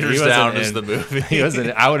 47 He meters wasn't down is in- the movie. He wasn't.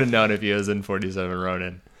 I would have known if he was in 47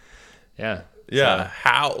 Ronin. Yeah, Yeah. So,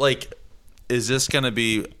 How like is this going to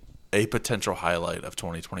be a potential highlight of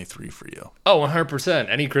 2023 for you? oh, 100%.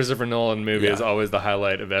 Any Christopher Nolan movie Yeah. is always the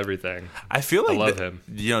highlight of everything. I feel like love him.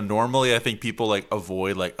 You know, normally I think people like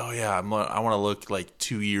avoid like, oh yeah, I want to look like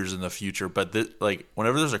 2 years in the future, but like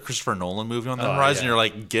whenever there's a Christopher Nolan movie on the horizon, yeah. you're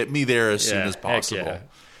like, get me there as soon as heck possible. yeah.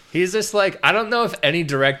 He's just like, I don't know if any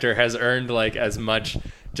director has earned like as much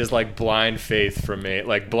just like blind faith from me,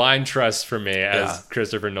 like blind trust from me as Yeah.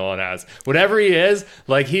 Christopher Nolan has. Whatever he is,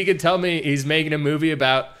 like he could tell me he's making a movie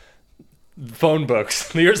about phone books.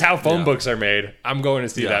 Here's how phone books are made. I'm going to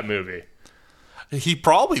see that movie. He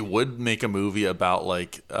probably would make a movie about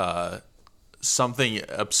like something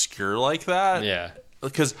obscure like that. Yeah.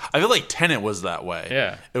 Because I feel like Tenet was that way.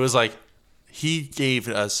 Yeah. It was like he gave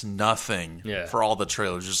us nothing Yeah. for all the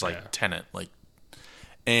trailers, just like Yeah. Tenet. Like,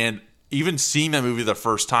 and even seeing that movie the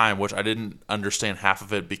first time, which I didn't understand half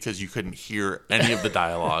of it because you couldn't hear any of the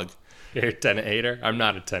dialogue. You're a Tenet hater? I'm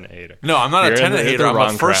not a Tenet hater. No, I'm not You're a in Tenet the hater. I'm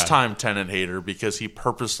wrong a first crowd. time Tenet hater because he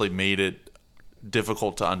purposely made it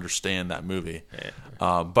difficult to understand that movie.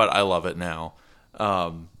 But I love it now.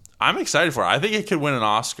 I'm excited for it. I think it could win an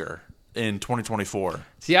Oscar in 2024.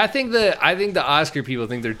 See, I think the Oscar people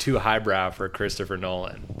think they're too highbrow for Christopher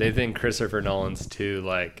Nolan. They think Christopher Nolan's too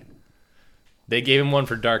like. They gave him one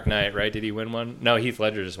for Dark Knight, right? Did he win one? No, Heath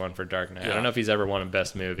Ledger just won for Dark Knight. I don't know if he's ever won a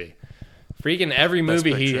Best Movie. Freaking every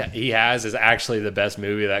movie Picture. he has is actually the best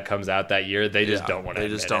movie that comes out that year. They just Yeah, don't want to. They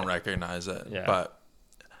just don't it. recognize it. Yeah. But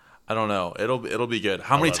I don't know. It'll be good.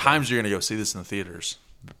 How many love times are you gonna go see this in the theaters?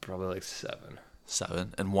 Probably like 7.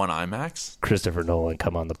 7 and 1 IMAX. Christopher Nolan,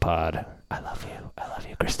 come on the pod. I love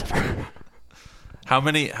you, Christopher. How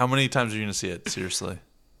many times are you gonna see it? Seriously.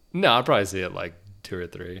 No, I'll probably see it like 2 or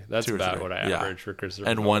 3. That's 2 or about 3. what I Yeah. average for Christopher.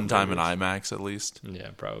 And Nolan one time in movies. IMAX at least. Yeah,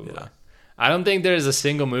 probably. Yeah. I don't think there's a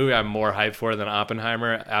single movie I'm more hyped for than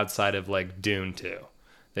Oppenheimer outside of like Dune 2. I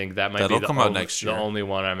think that might That'll be come out next year. the only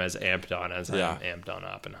one I'm as amped on as Yeah. I'm amped on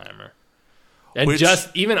Oppenheimer. And Which- just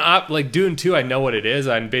even like Dune 2, I know what it is.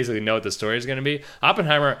 I basically know what the story is going to be.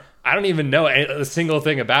 Oppenheimer, I don't even know a single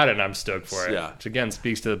thing about it, and I'm stoked for it. Yeah. Which again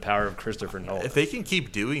speaks to the power of Christopher Nolan. If they can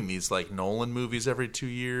keep doing these like Nolan movies every 2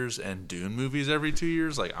 years and Dune movies every 2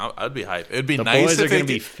 years, like I'd be hyped. It'd be the nice boys are if going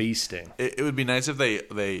they to be feasting. it would be nice if they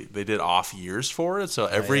did off years for it. So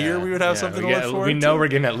every year we would have something we to look forward We to. know we're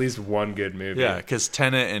getting at least one good movie. Yeah, because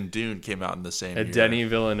Tenet and Dune came out in the same A year. Denis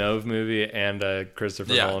Villeneuve movie and a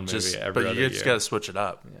Christopher Nolan movie every but other you just year. got to switch it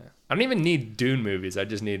up. I don't even need Dune movies. I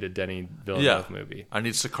just need a Denis Villeneuve movie. I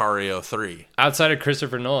need Sicario 3. Outside of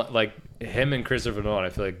Christopher Nolan, like him and Christopher Nolan, I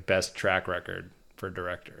feel like best track record for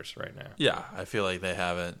directors right now. Yeah, I feel like they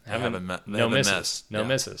haven't No misses. missed. No Yeah.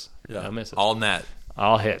 misses. Yeah. No misses. All net.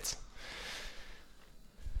 All hits.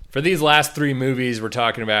 For these last 3 movies we're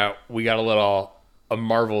talking about, we got a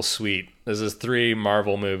Marvel suite. This is 3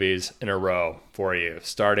 Marvel movies in a row for you,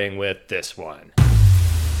 starting with this one.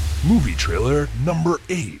 Movie trailer number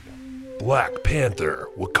 8. Black Panther,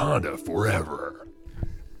 Wakanda Forever.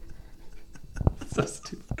 So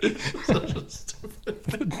stupid. Such a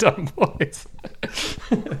stupid, dumb voice.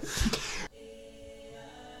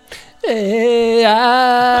 Hey,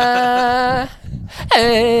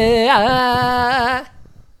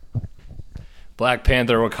 Black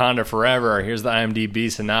Panther, Wakanda Forever. Here's the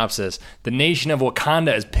IMDb synopsis. The nation of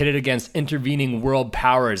Wakanda is pitted against intervening world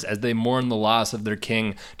powers as they mourn the loss of their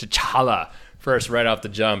king, T'Challa. First, right off the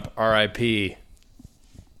jump, R.I.P.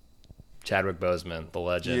 Chadwick Boseman, the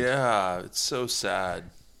legend. Yeah, it's so sad.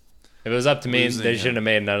 If it was up to me, Losing they him. shouldn't have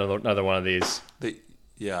made another one of these.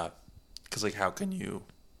 Because like, how can you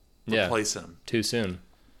Yeah. replace him? Too soon.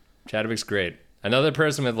 Chadwick's great. Another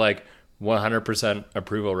person with like 100%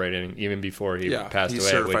 approval rating even before he passed he's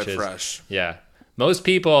away, certified which is fresh. Yeah. Most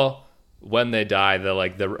people when they die,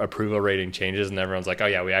 the approval rating changes and everyone's like, "Oh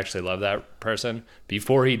yeah, we actually love that person."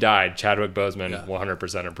 Before he died, Chadwick Boseman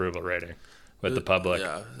 100% approval rating with the public.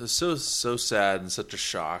 Yeah, it's so sad and such a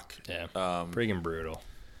shock. Yeah. Friggin' brutal.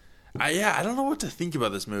 I don't know what to think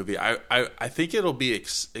about this movie. I think it'll be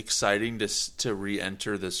exciting to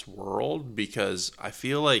re-enter this world because I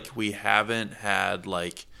feel like we haven't had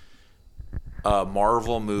like a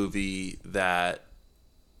Marvel movie that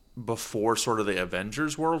before sort of the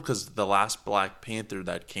Avengers world, because the last Black Panther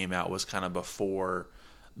that came out was kind of before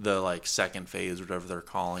the like second phase, whatever they're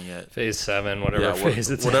calling it, phase 7, whatever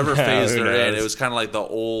phase it's whatever in. phase Who they're in. knows? It was kind of like the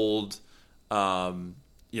old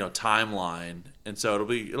timeline, and so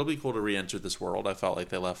it'll be cool to re-enter this world. I felt like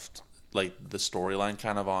they left like the storyline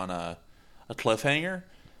kind of on a cliffhanger,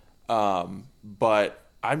 but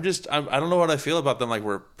I don't know what I feel about them. Like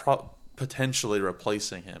we're potentially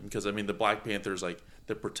replacing him, because I mean the Black Panther is like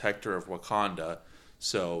the protector of Wakanda,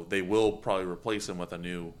 so they will probably replace him with a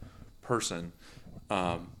new person.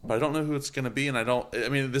 But I don't know who it's going to be, and I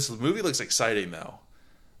mean, this movie looks exciting though.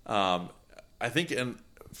 I think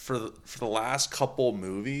for the last couple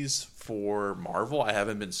movies for Marvel, I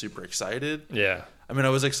haven't been super excited. Yeah. I mean, I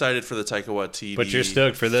was excited for the Taika Waititi. But you're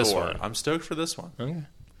stoked for this Thor. one. I'm stoked for this one. Okay.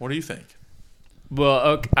 What do you think? Well,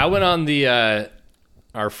 okay, I went on the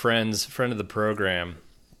our friend of the program.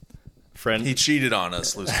 He cheated on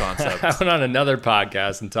us, Loose Concept. I went on another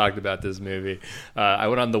podcast and talked about this movie. I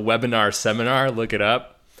went on the webinar seminar. Look it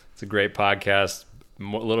up. It's a great podcast. A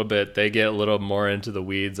little bit. They get a little more into the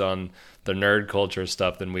weeds on the nerd culture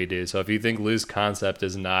stuff than we do. So if you think Loose Concept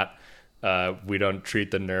is not, we don't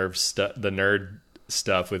treat the nerd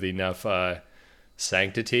stuff with enough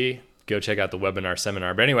sanctity, go check out the webinar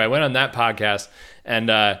seminar. But anyway, I went on that podcast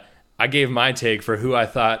and I gave my take for who I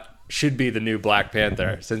thought should be the new Black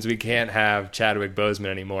Panther. Since we can't have Chadwick Boseman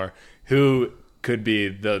anymore, who could be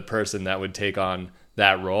the person that would take on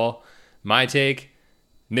that role? My take,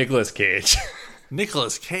 Nicolas Cage.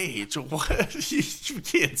 Nicolas Cage? What? You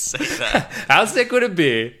can't say that. How sick would it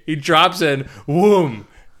be? He drops in, whoom,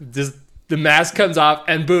 just the mask comes off,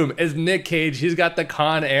 and boom, it's Nick Cage. He's got the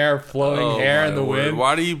Con Air flowing hair in the wind.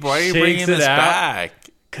 Why are you Shakes bringing it this out. back?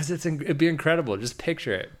 Because it'd be incredible. Just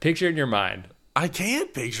picture it. Picture it in your mind. I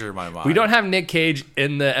can't picture in my mind. We don't have Nick Cage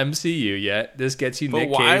in the MCU yet. This gets you But Nick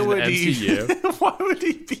why Cage in would the MCU. why would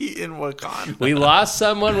he be in Wakanda? We lost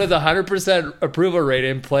someone with 100% approval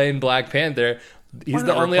rating playing Black Panther. He's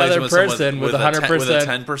the only other person with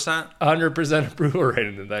 100% 100% approval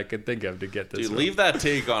rating that I could think of to get this. Dude, leave that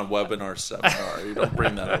take on webinar seminar. You don't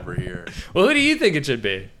bring that over here. Well, who do you think it should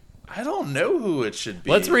be? I don't know who it should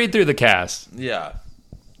be. Let's read through the cast. Yeah.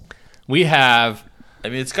 We have I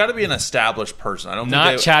mean, it's got to be an established person. I don't not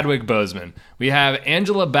think Chadwick Boseman. We have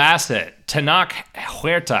Angela Bassett, Tenoch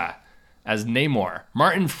Huerta as Namor,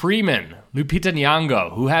 Martin Freeman, Lupita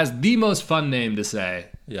Nyong'o, who has the most fun name to say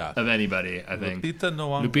of anybody, I think. Lupita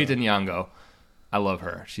Nyong'o. I love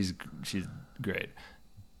her. She's great.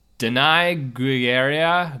 Denai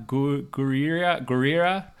Guerrera,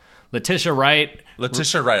 Letitia Wright.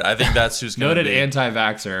 Letitia Wright. I think that's who's going to Noted be.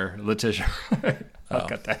 anti-vaxxer, Letitia Wright. I'll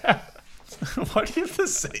cut that. Why do you have to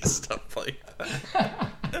say stuff like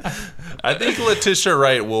that? I think Letitia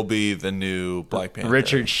Wright will be the new Black Panther.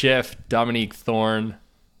 Richard Schiff, Dominique Thorne,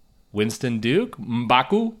 Winston Duke,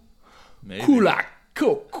 M'Baku, Maybe.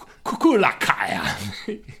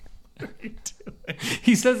 Kulakaya.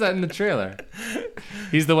 He says that in the trailer.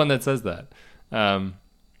 He's the one that says that.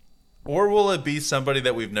 Or will it be somebody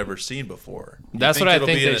that we've never seen before? That's what I it'll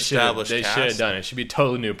think be an they should established have cast? done. It should be a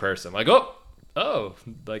totally new person. Like, oh,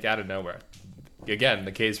 like out of nowhere. Again,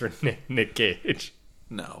 the case for Nick Cage.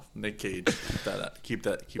 No, Nick Cage. Keep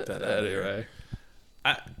that out of here. Anyway.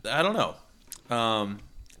 I don't know.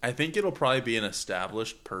 I think it'll probably be an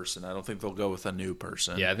established person. I don't think they'll go with a new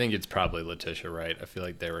person. Yeah, I think it's probably Letitia Wright. I feel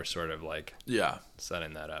like they were sort of like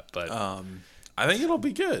setting that up. But I think it'll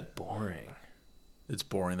be good. boring. It's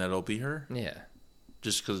boring that it'll be her. Yeah.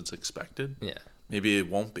 Just because it's expected. Yeah. Maybe it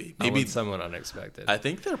won't be. Maybe Maybe someone unexpected. I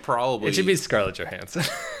think they're probably. It should be Scarlett Johansson.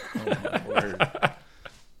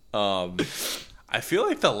 I feel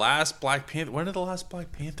like the last Black Panther. When did the last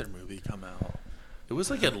Black Panther movie come out? It was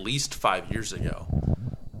like at least 5 years ago.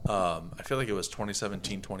 I feel like it was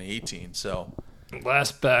 2017, 2018. So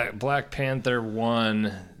Last Black Panther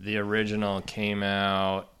 1, the original came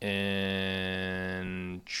out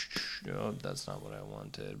in. Oh, that's not what I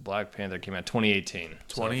wanted. Black Panther came out 2018.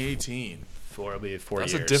 2018. It'll be 4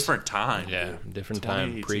 That's years. a different time. Yeah, dude. different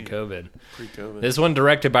time, 2018. pre-COVID. This one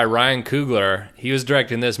directed by Ryan Coogler. He was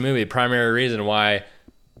directing this movie. Primary reason why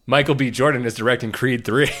Michael B. Jordan is directing Creed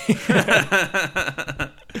 3.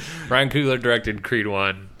 Ryan Coogler directed Creed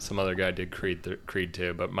 1. Some other guy did Creed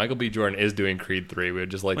 2. But Michael B. Jordan is doing Creed 3. We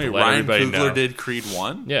would just like to let Ryan everybody Coogler know. did Creed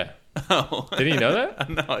 1? Yeah. Oh. Did you know that?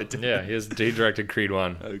 No, I didn't. Yeah, he directed Creed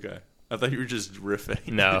 1. Okay. I thought you were just riffing.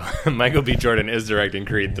 No, Michael B. Jordan is directing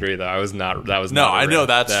Creed 3, though. I was not. That was No, not a I know riff.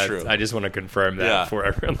 that's true. I just want to confirm that Yeah. for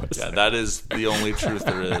everyone listening. Yeah, that is the only truth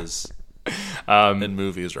there is in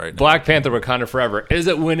movies right now. Black Panther: Wakanda Forever. Is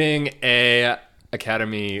it winning a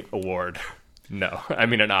Academy Award? No, I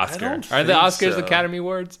mean an Oscar. don't Are the think Oscars so. Academy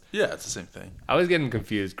Awards? Yeah, it's the same thing. I was getting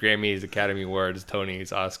confused. Grammys, Academy Awards, Tonys,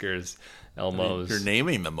 Oscars, Elmos. You're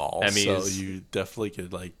naming them all, so Emmys. you definitely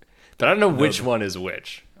could like But I don't know which one is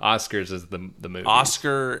which. Oscars is the movie.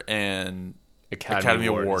 Oscar and Academy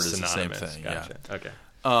Award is the same synonymous. thing. Gotcha. Yeah. Okay.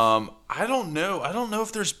 I don't know. I don't know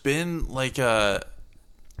if there's been like a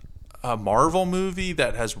Marvel movie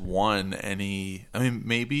that has won any. I mean,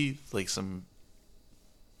 maybe like some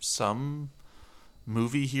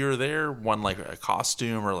movie here or there won like a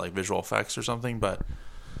costume or like visual effects or something, but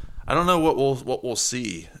I don't know what we'll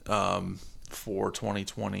see for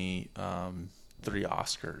 2023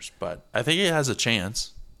 Oscars. But I think it has a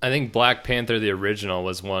chance. I think Black Panther the original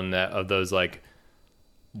was one that of those like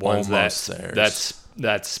ones Almost that theirs.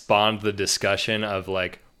 that spawned the discussion of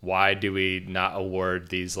like why do we not award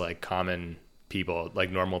these like common people like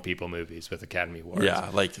normal people movies with Academy Awards? Yeah,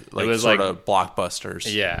 like was sort like- of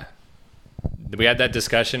blockbusters. Yeah. We had that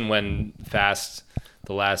discussion when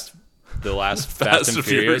the last Fast and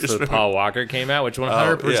Furious with Paul Walker came out, which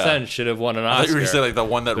 100% should have won an Oscar. I thought you were going to say like the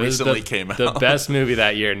one that It was recently came out. The best movie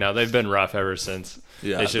that year. No, they've been rough ever since.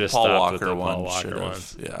 Yeah, they should have the Paul stopped Walker with the one Paul Walker should one.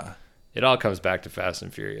 have. Yeah. It all comes back to Fast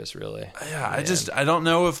and Furious, really. Yeah, I don't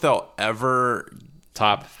know if they'll ever.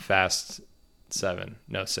 Top Fast 7.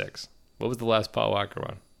 No, 6. What was the last Paul Walker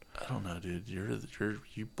one? I don't know, dude.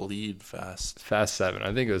 You bleed fast. Fast 7.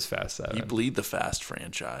 I think it was Fast 7. You bleed the Fast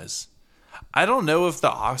franchise. I don't know if the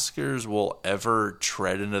Oscars will ever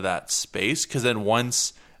tread into that space, because then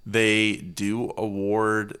once they do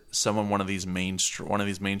award someone one of these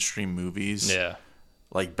mainstream movies, Yeah.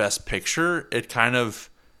 like Best Picture, it kind of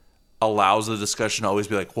allows the discussion to always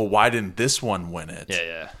be like, well, why didn't this one win it?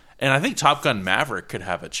 Yeah. And I think Top Gun Maverick could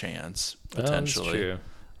have a chance potentially. That's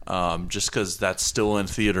true. Just because that's still in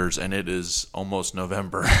theaters and it is almost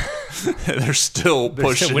November. They're still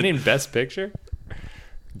pushing. Winning Best Picture?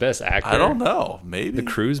 Best Actor? I don't know. Maybe. The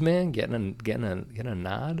Cruise Man getting a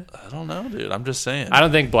nod? I don't know, dude. I'm just saying. I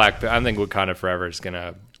don't think I think Wakanda Forever is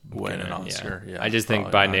gonna Win an Oscar. Yeah, I just think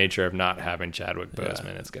probably by not. nature of not having Chadwick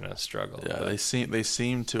Boseman, it's gonna struggle. Yeah, But they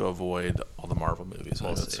seem to avoid all the Marvel movies.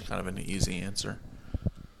 We'll That's see. kind of an easy answer.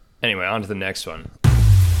 anyway, on to the next one.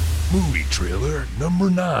 Movie trailer number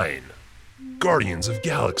 9. Guardians of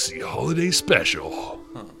Galaxy Holiday Special.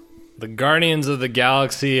 The Guardians of the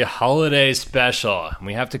Galaxy Holiday Special.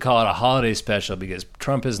 We have to call it a holiday special because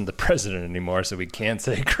Trump isn't the president anymore, so we can't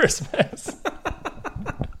say Christmas.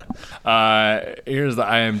 Here's the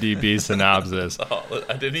IMDb synopsis. Oh,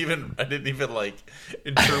 I didn't even like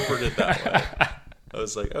interpret it that way. I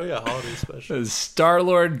was like, oh yeah, holiday special.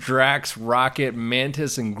 Star-Lord, Drax, Rocket,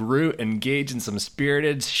 Mantis, and Groot engage in some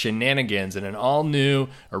spirited shenanigans in an all-new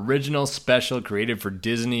original special created for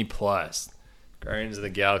Disney+. Guardians of the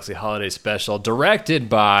Galaxy Holiday Special, directed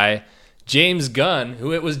by James Gunn,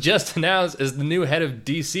 who it was just announced as the new head of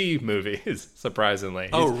DC movies, surprisingly.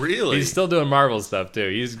 Oh, really? He's still doing Marvel stuff, too.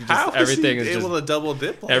 He's just, How everything is he is able just to double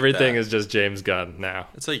dip like everything that? is just James Gunn now.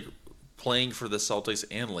 It's like playing for the Celtics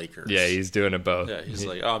and Lakers. Yeah, he's doing it both. Yeah, he's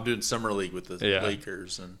like, I'm doing summer league with the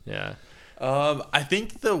Lakers, and I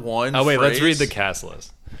think the one. Oh wait, let's read the cast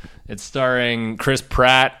list. It's starring Chris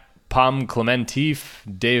Pratt, Pom Clementif,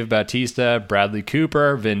 Dave Bautista, Bradley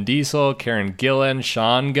Cooper, Vin Diesel, Karen Gillan,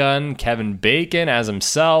 Sean Gunn, Kevin Bacon as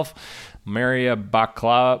himself, Maria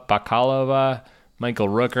Bakalova, Michael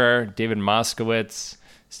Rooker, David Moskowitz,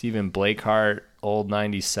 Stephen Blakehart, Old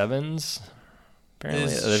 97s.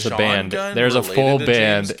 Apparently, there's Sean a band. Gunn There's a full related to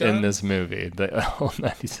band James Gunn? in this movie. The Old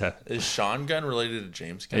 97. Is Sean Gunn related to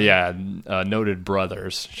James Gunn? Yeah, noted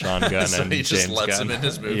brothers, Sean Gunn So and he just James lets Gunn. him in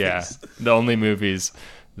his movies. Yeah, the only movies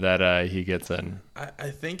that he gets in.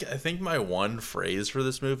 I think my one phrase for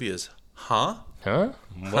this movie is, huh? Huh?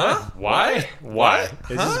 What? Huh? Why? What? Why? What?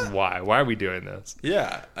 It's just why? Why are we doing this?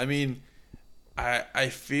 Yeah, I mean, I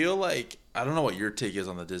feel like, I don't know what your take is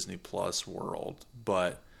on the Disney Plus world,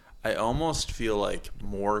 but I almost feel like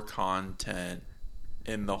more content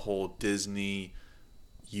in the whole Disney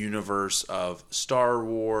universe of Star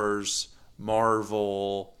Wars,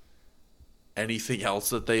 Marvel, anything else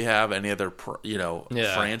that they have, any other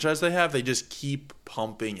franchise they have, they just keep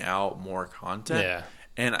pumping out more content. Yeah.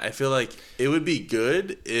 And I feel like it would be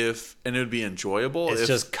good and it would be enjoyable. It's if,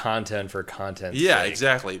 just content for content's yeah, sake.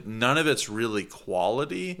 exactly. None of it's really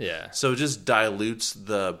quality. Yeah. So it just dilutes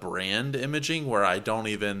the brand imaging where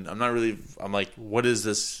I'm like, what is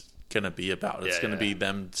this going to be about? It's going to be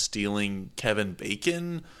them stealing Kevin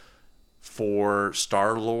Bacon for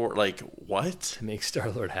Star-Lord. Like, what? To make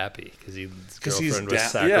Star-Lord happy because his Because girlfriend was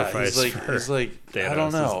sacrificed he's like for I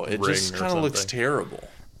don't know. Thanos' It just ring or kind of looks something. terrible.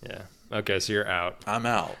 Yeah. Okay, so you're out. I'm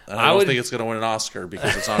out. And I don't think it's going to win an Oscar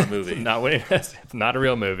because it's not a movie. Not winning. It's not a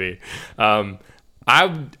real movie.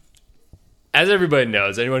 As everybody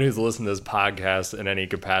knows, anyone who's listened to this podcast in any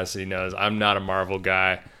capacity knows, I'm not a Marvel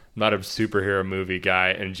guy. I'm not a superhero movie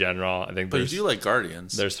guy in general. I think, But you do like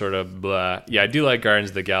Guardians. They're sort of blah. Yeah, I do like Guardians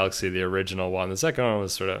of the Galaxy, the original one. The second one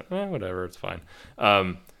was sort of whatever. It's fine.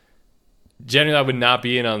 Generally, I would not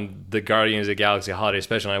be in on the Guardians of the Galaxy holiday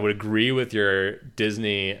special. And I would agree with your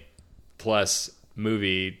Disney Plus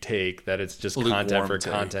movie take that it's just content for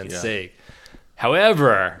content's sake.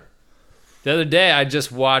 However, the other day I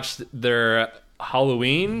just watched their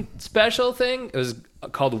Halloween special thing. It was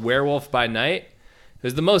called Werewolf by Night. It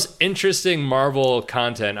was the most interesting Marvel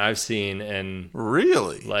content I've seen in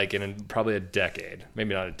probably a decade.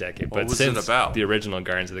 Maybe not a decade, but was since it about? the original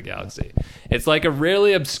Guardians of the Galaxy. It's like a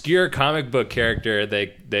really obscure comic book character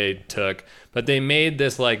they took, but they made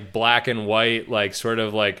this like black and white, like sort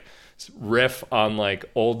of like riff on like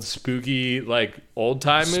old spooky, like old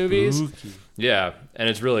time movies. Yeah, and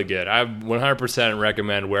it's really good. I 100%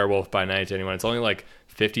 recommend Werewolf by Night to anyone. It's only like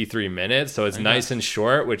 53 minutes, so it's nice and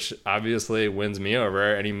short, which obviously wins me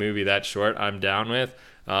over. Any movie that short, I'm down with.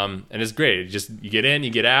 And it's great. You get in, you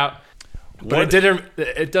get out. But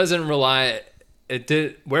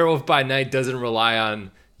Werewolf by Night doesn't rely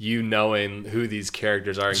on you knowing who these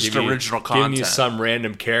characters are and just giving original giving you content. some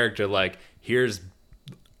random character like here's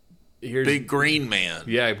Big Green Man.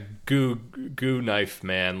 Yeah, goo knife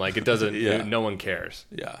man. Like it doesn't. No one cares.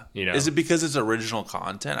 Yeah. You know. Is it because it's original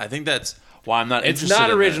content? I think that's why I'm not It's interested not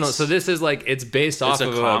in original. this. So this is like it's based off a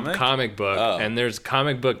of comic? a comic book, Oh. and there's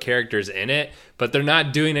comic book characters in it, but they're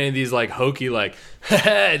not doing any of these like hokey like,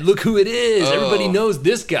 look who it is. Oh. Everybody knows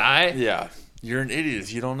this guy. Yeah. You're an idiot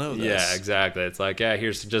if you don't know this. Yeah, exactly. It's like,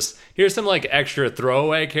 here's some like extra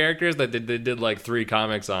throwaway characters that they did like 3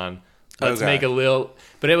 comics on. Let's Okay. make a little,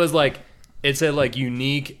 but it was like it's a like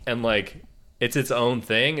unique and like it's its own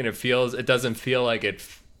thing, and it doesn't feel like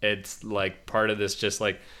it's like part of this just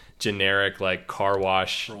like generic like car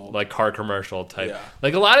wash like car commercial type. Yeah.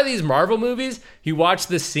 Like a lot of these Marvel movies, you watch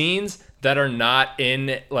the scenes that are not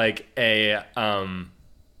in like a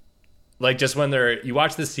like just when you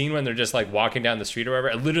watch the scene when they're just like walking down the street or whatever,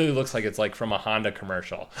 it literally looks like it's like from a Honda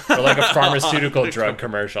commercial or like a pharmaceutical drug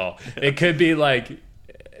commercial. It could be like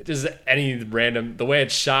just any random, the way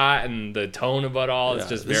it's shot and the tone of it all is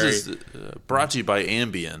just very. This is brought to you by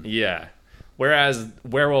Ambien. Yeah. Whereas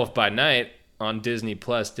Werewolf by Night on Disney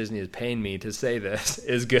Plus, Disney is paying me to say this,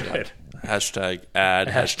 is good. Hashtag ad.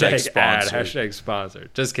 Hashtag sponsored. ad. Hashtag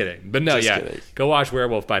sponsored. Just kidding. But no, Just yeah. kidding. Go watch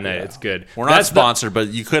Werewolf by Night. It's good. We're not sponsored, but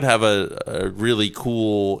you could have a really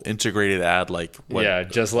cool integrated ad like what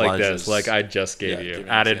just like Elijah's- this. Like I just gave you. give me an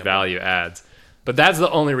Added example. value ads. But that's the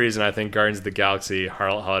only reason I think Guardians of the Galaxy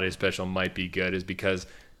Holiday Special might be good is because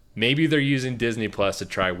maybe they're using Disney Plus to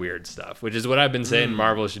try weird stuff, which is what I've been saying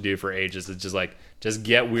Marvel should do for ages. It's just like, just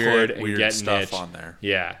get weird Put and weird get stuff niche. on there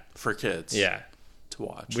Yeah. for kids. Yeah. To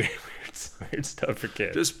watch. Weird stuff for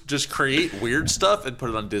kids. Just create weird stuff and put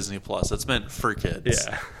it on Disney Plus. That's meant for kids.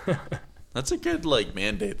 Yeah. That's a good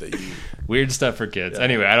mandate that you Weird stuff for kids.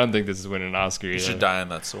 Anyway, I don't think this is winning an Oscar either. should die on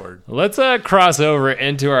that sword. Let's cross over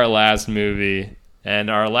into our last movie and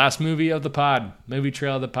our last movie of the pod, movie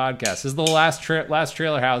trail of the podcast. This is the last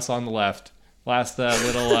trailer house on the left, last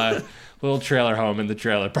little trailer home in the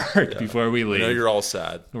trailer park before we leave. I know you're all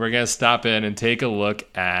sad. We're gonna stop in and take a look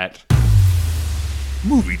at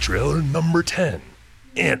Movie trailer number 10.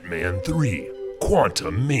 Ant-Man 3.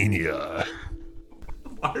 Quantumania.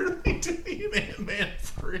 Why are they doing Ant-Man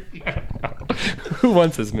 3? who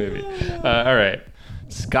wants this movie. All right.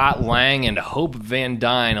 Scott Lang and Hope Van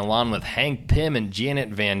Dyne, along with Hank Pym and Janet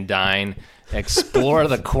Van Dyne, explore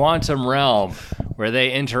the quantum realm, where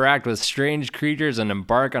they interact with strange creatures and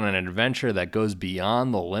embark on an adventure that goes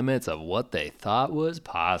beyond the limits of what they thought was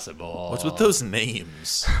possible. What's with those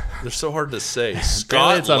names? They're so hard to say.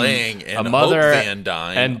 Scott it's Lang and a mother Hope Van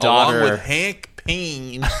Dyne, and daughter, along with Hank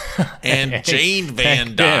Payne and Jane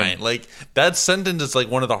Van Dyne. Like, that sentence is like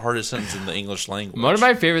one of the hardest sentences in the English language. One of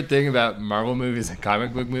my favorite things about Marvel movies and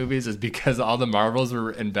comic book movies is because all the Marvels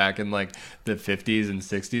were back in like the 50s and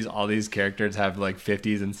 60s. All these characters have like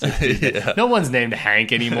 50s and 60s. Yeah. No one's named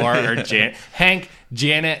Hank anymore or Hank,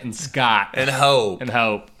 Janet, and Scott And Hope. and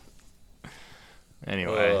Hope.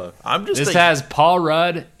 Anyway, I'm just this thinking, has Paul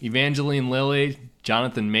Rudd, Evangeline Lilly,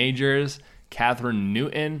 Jonathan Majors, Catherine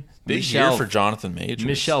Newton, big year for Jonathan Majors.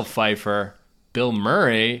 Michelle Pfeiffer, Bill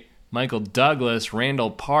Murray, Michael Douglas,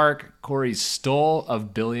 Randall Park, Corey Stoll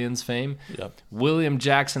of Billions fame, William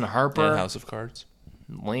Jackson Harper, and House of Cards.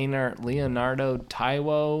 Leonardo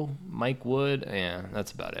Taiwo, Mike Wood. Yeah,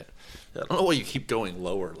 that's about it. I don't know why you keep going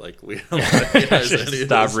lower. Like, we don't recognize any of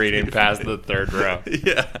Stop this. reading past the third row.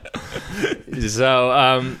 Yeah.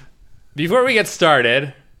 So, before we get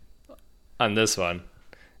started on this one,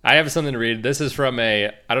 I have something to read. This is from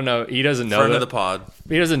I don't know, he doesn't know Friend that, of the pod.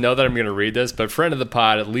 He doesn't know that I'm going to read this, but friend of the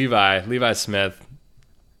pod, Levi Smith,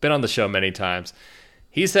 been on the show many times.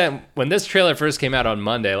 He sent, when this trailer first came out on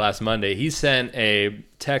last Monday, he sent a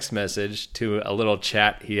text message to a little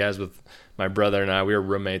chat he has with my brother and I. We were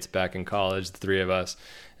roommates back in college, the three of us.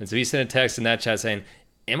 And so he sent a text in that chat saying,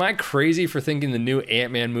 "Am I crazy for thinking the new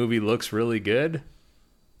Ant-Man movie looks really good?"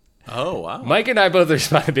 Oh, wow. Mike and I both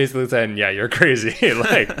responded basically saying, "Yeah, you're crazy.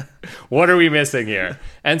 Like, what are we missing here?"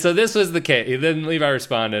 And so this was the case. Then Levi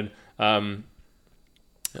responded, "Okay,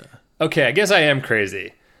 I guess I am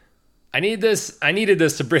crazy. I needed this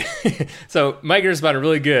to bring." So Mike responded,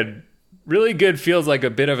 "Really good. Really good feels like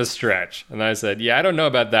a bit of a stretch." And I said, "Yeah, I don't know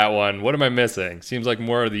about that one. What am I missing? Seems like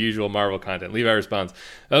more of the usual Marvel content." Levi responds,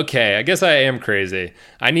 "Okay, I guess I am crazy.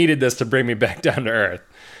 I needed this to bring me back down to earth.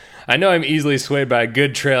 I know I'm easily swayed by a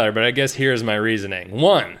good trailer, but I guess here's my reasoning.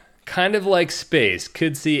 1, kind of like space,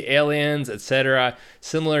 could see aliens, etc.,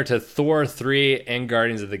 similar to Thor 3 and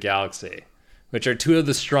Guardians of the Galaxy, which are two of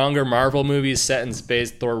the stronger Marvel movies set in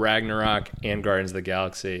space, Thor Ragnarok and Guardians of the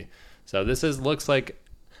Galaxy. So this looks like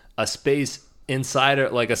a space inside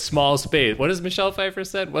of, like a small space. What has Michelle Pfeiffer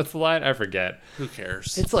said? What's the line? I forget. Who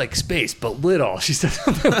cares? It's like space, but little. She said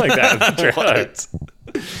something like that in the trailer.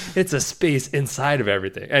 It's a space inside of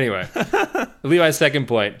everything. Anyway, Levi's second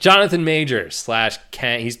point. Jonathan Majors /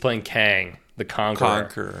 Kang. He's playing Kang, the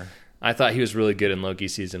Conqueror. I thought he was really good in Loki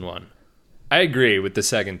season 1. I agree with the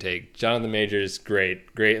second take. Jonathan Majors, great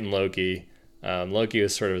in Loki. Loki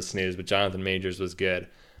was sort of a snooze, but Jonathan Majors was good.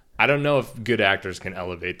 I don't know if good actors can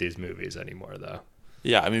elevate these movies anymore, though.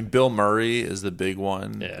 Yeah, I mean, Bill Murray is the big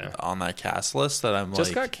one on that cast list that I'm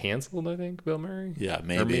just got canceled, I think, Bill Murray. Yeah,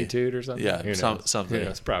 maybe. Or Me Too'd or something. Yeah, something. Who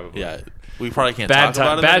knows, probably. Yeah, we probably can't bad talk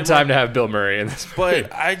about it. Bad time to have Bill Murray in this movie.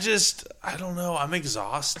 But I don't know. I'm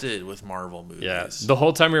exhausted with Marvel movies. Yeah, the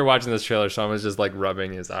whole time we were watching this trailer, Sean was just like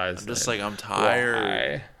rubbing his eyes. I'm just like, I'm tired.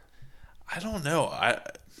 Why? I don't know.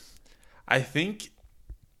 I think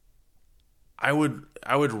I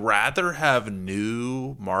would rather have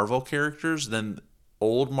new Marvel characters than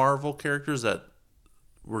old Marvel characters that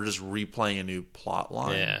were just replaying a new plot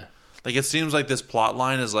line. Yeah. Like, it seems like this plot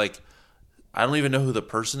line is like, I don't even know who the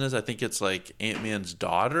person is. I think it's like Ant-Man's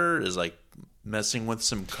daughter is like messing with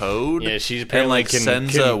some code. Yeah, she's apparently and like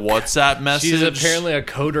sends a WhatsApp message. She's apparently a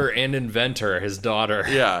coder and inventor, his daughter.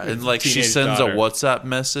 Yeah, and like she sends a WhatsApp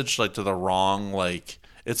message like to the wrong, like,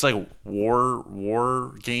 it's like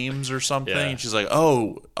war games or something. Yeah. She's like,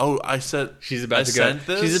 oh, I said she's about to sent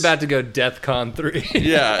go. this? She's about to go DEFCON 3.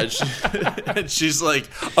 Yeah, and she's like,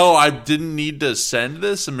 oh, I didn't need to send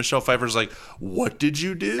this. And Michelle Pfeiffer's like, what did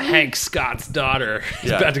you do? Hank Scott's daughter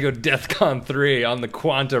is Yeah. about to go DEFCON 3 on the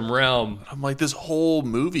quantum realm. I'm like, this whole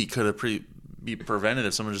movie could have be prevented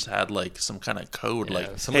if someone just had like some kind of code. Yeah,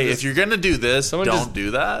 like, someone hey, just- if you're gonna do this, someone don't just-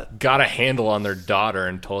 do that. Got a handle on their daughter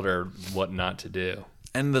and told her what not to do.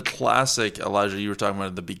 And the classic, Elijah, you were talking about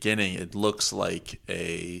at the beginning, it looks like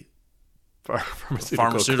a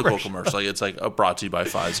pharmaceutical commercial. Like it's like brought to you by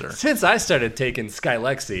Pfizer. Since I started taking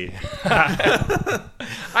Skylexi,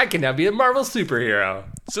 I can now be a Marvel superhero.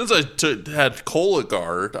 Since I had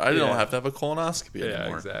Cologuard, I don't have to have a colonoscopy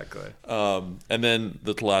anymore. Yeah, exactly. And then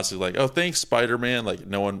the classic, like, oh, thanks, Spider-Man. Like,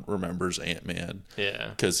 no one remembers Ant-Man. Yeah.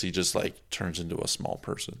 Because he just, like, turns into a small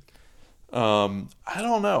person. I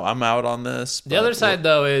don't know. I'm out on this. The other side,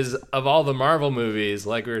 though, is of all the Marvel movies,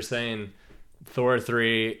 like we were saying, Thor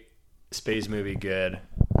 3, space movie, good.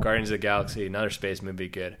 Guardians of the Galaxy, another space movie,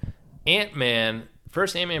 good. Ant-Man,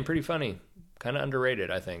 first Ant-Man, pretty funny. Kind of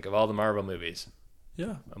underrated, I think, of all the Marvel movies.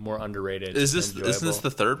 Yeah. More underrated. Isn't this the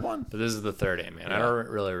third one? But this is the third Ant-Man. Yeah. I don't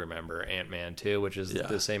really remember Ant-Man 2, which is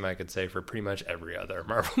the same I could say for pretty much every other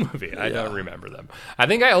Marvel movie. I don't remember them. I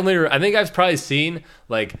think I've probably seen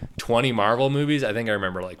like 20 Marvel movies. I think I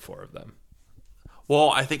remember like 4 of them. Well,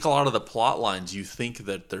 I think a lot of the plot lines, you think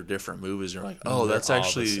that they're different movies. And you're like, oh, that's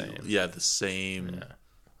actually the same.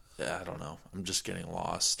 Yeah, I don't know. I'm just getting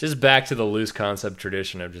lost. Just back to the loose concept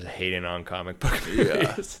tradition of just hating on comic book movies.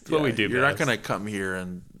 That's what we do. You're not going to come here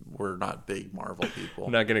and we're not big Marvel people.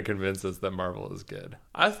 You're not going to convince us that Marvel is good.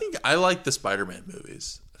 I think I like the Spider-Man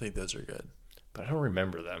movies. I think those are good. But I don't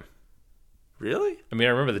remember them. Really? I mean,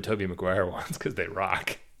 I remember the Tobey Maguire ones because they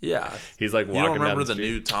rock. Yeah. He's like walking down the street. You don't remember the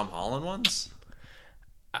new Tom Holland ones?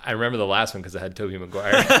 I remember the last one because it had Tobey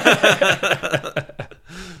Maguire.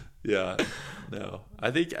 Yeah. No.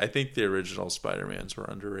 I think the original Spider-Mans were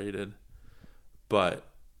underrated. But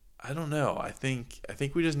I don't know. I think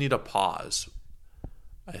we just need a pause.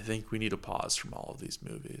 I think we need a pause from all of these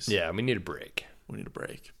movies. Yeah, we need a break.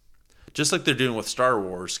 Just like they're doing with Star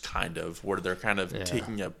Wars, kind of, where they're kind of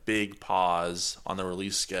taking a big pause on the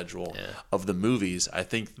release schedule of the movies. I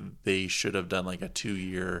think they should have done like a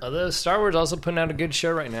 2-year. Although Star Wars also putting out a good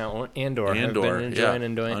show right now, Andor. I've been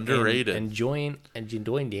enjoying underrated. Enjoying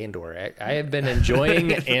Andor. I have been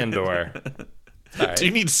enjoying Andor. Right. Do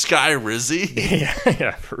you need Sky Rizzy?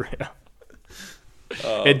 Yeah, for real.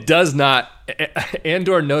 It does not.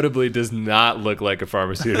 Andor notably does not look like a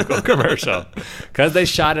pharmaceutical commercial because they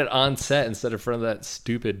shot it on set instead of in front of that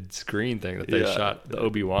stupid screen thing that they shot the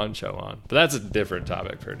Obi-Wan show on. But that's a different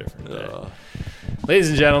topic for a different day. Ladies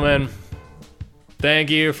and gentlemen, thank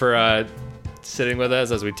you for sitting with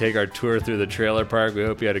us as we take our tour through the trailer park. We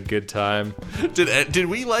hope you had a good time. Did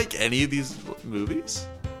we like any of these movies?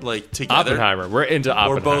 Like together? Oppenheimer. We're into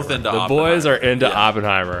Oppenheimer. We're both into Oppenheimer. The boys are into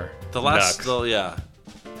Oppenheimer. The last,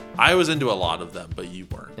 I was into a lot of them, but you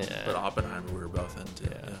weren't. Yeah. But Oppenheimer, we were both into.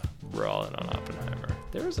 Yeah. We're all in on Oppenheimer.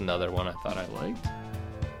 There was another one I thought I liked.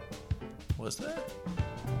 Was that?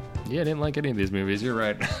 Yeah, I didn't like any of these movies. You're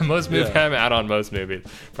right. Most movies, I'm out on most movies.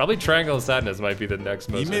 Probably Triangle of Sadness might be the next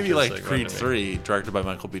most. You maybe like Creed 3, directed by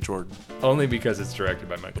Michael B. Jordan. Only because it's directed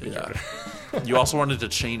by Michael B. Jordan. You also wanted to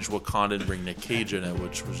change Wakanda and bring Nick Cage in it,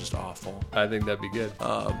 which was just awful. I think that'd be good.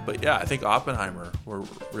 But yeah, I think Oppenheimer, we're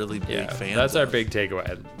really big fans. That's our big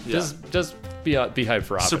takeaway. Just be hyped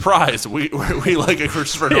for Oppenheimer. Surprise! We like a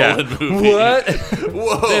Christopher Nolan movie. What?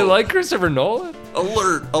 Whoa! They like Christopher Nolan?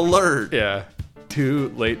 Alert! Yeah.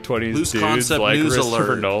 2 late 20s Loose dudes concept like news Christopher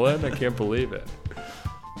alert. Nolan. I can't believe it.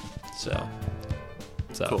 So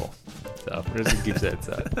So cool. we're just gonna keep saying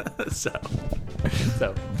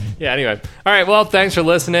so. Yeah. Anyway, all right. Well, thanks for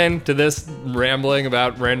listening to this rambling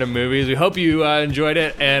about random movies. We hope you enjoyed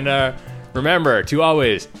it, and remember to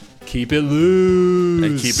always keep it loose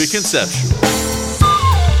And keep it conceptual.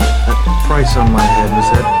 That price on my head,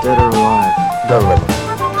 was that dead or alive? Don't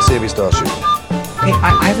remember. See if he starts shooting. Hey,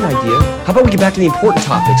 I have an idea. How about we get back to the important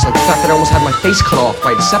topics, like the fact that I almost had my face cut off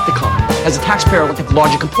by a Decepticon? As a taxpayer, I would like to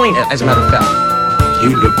lodge a complaint, as a matter of fact.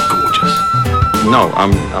 You look gorgeous. No,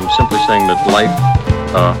 I'm simply saying that life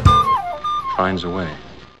finds a way.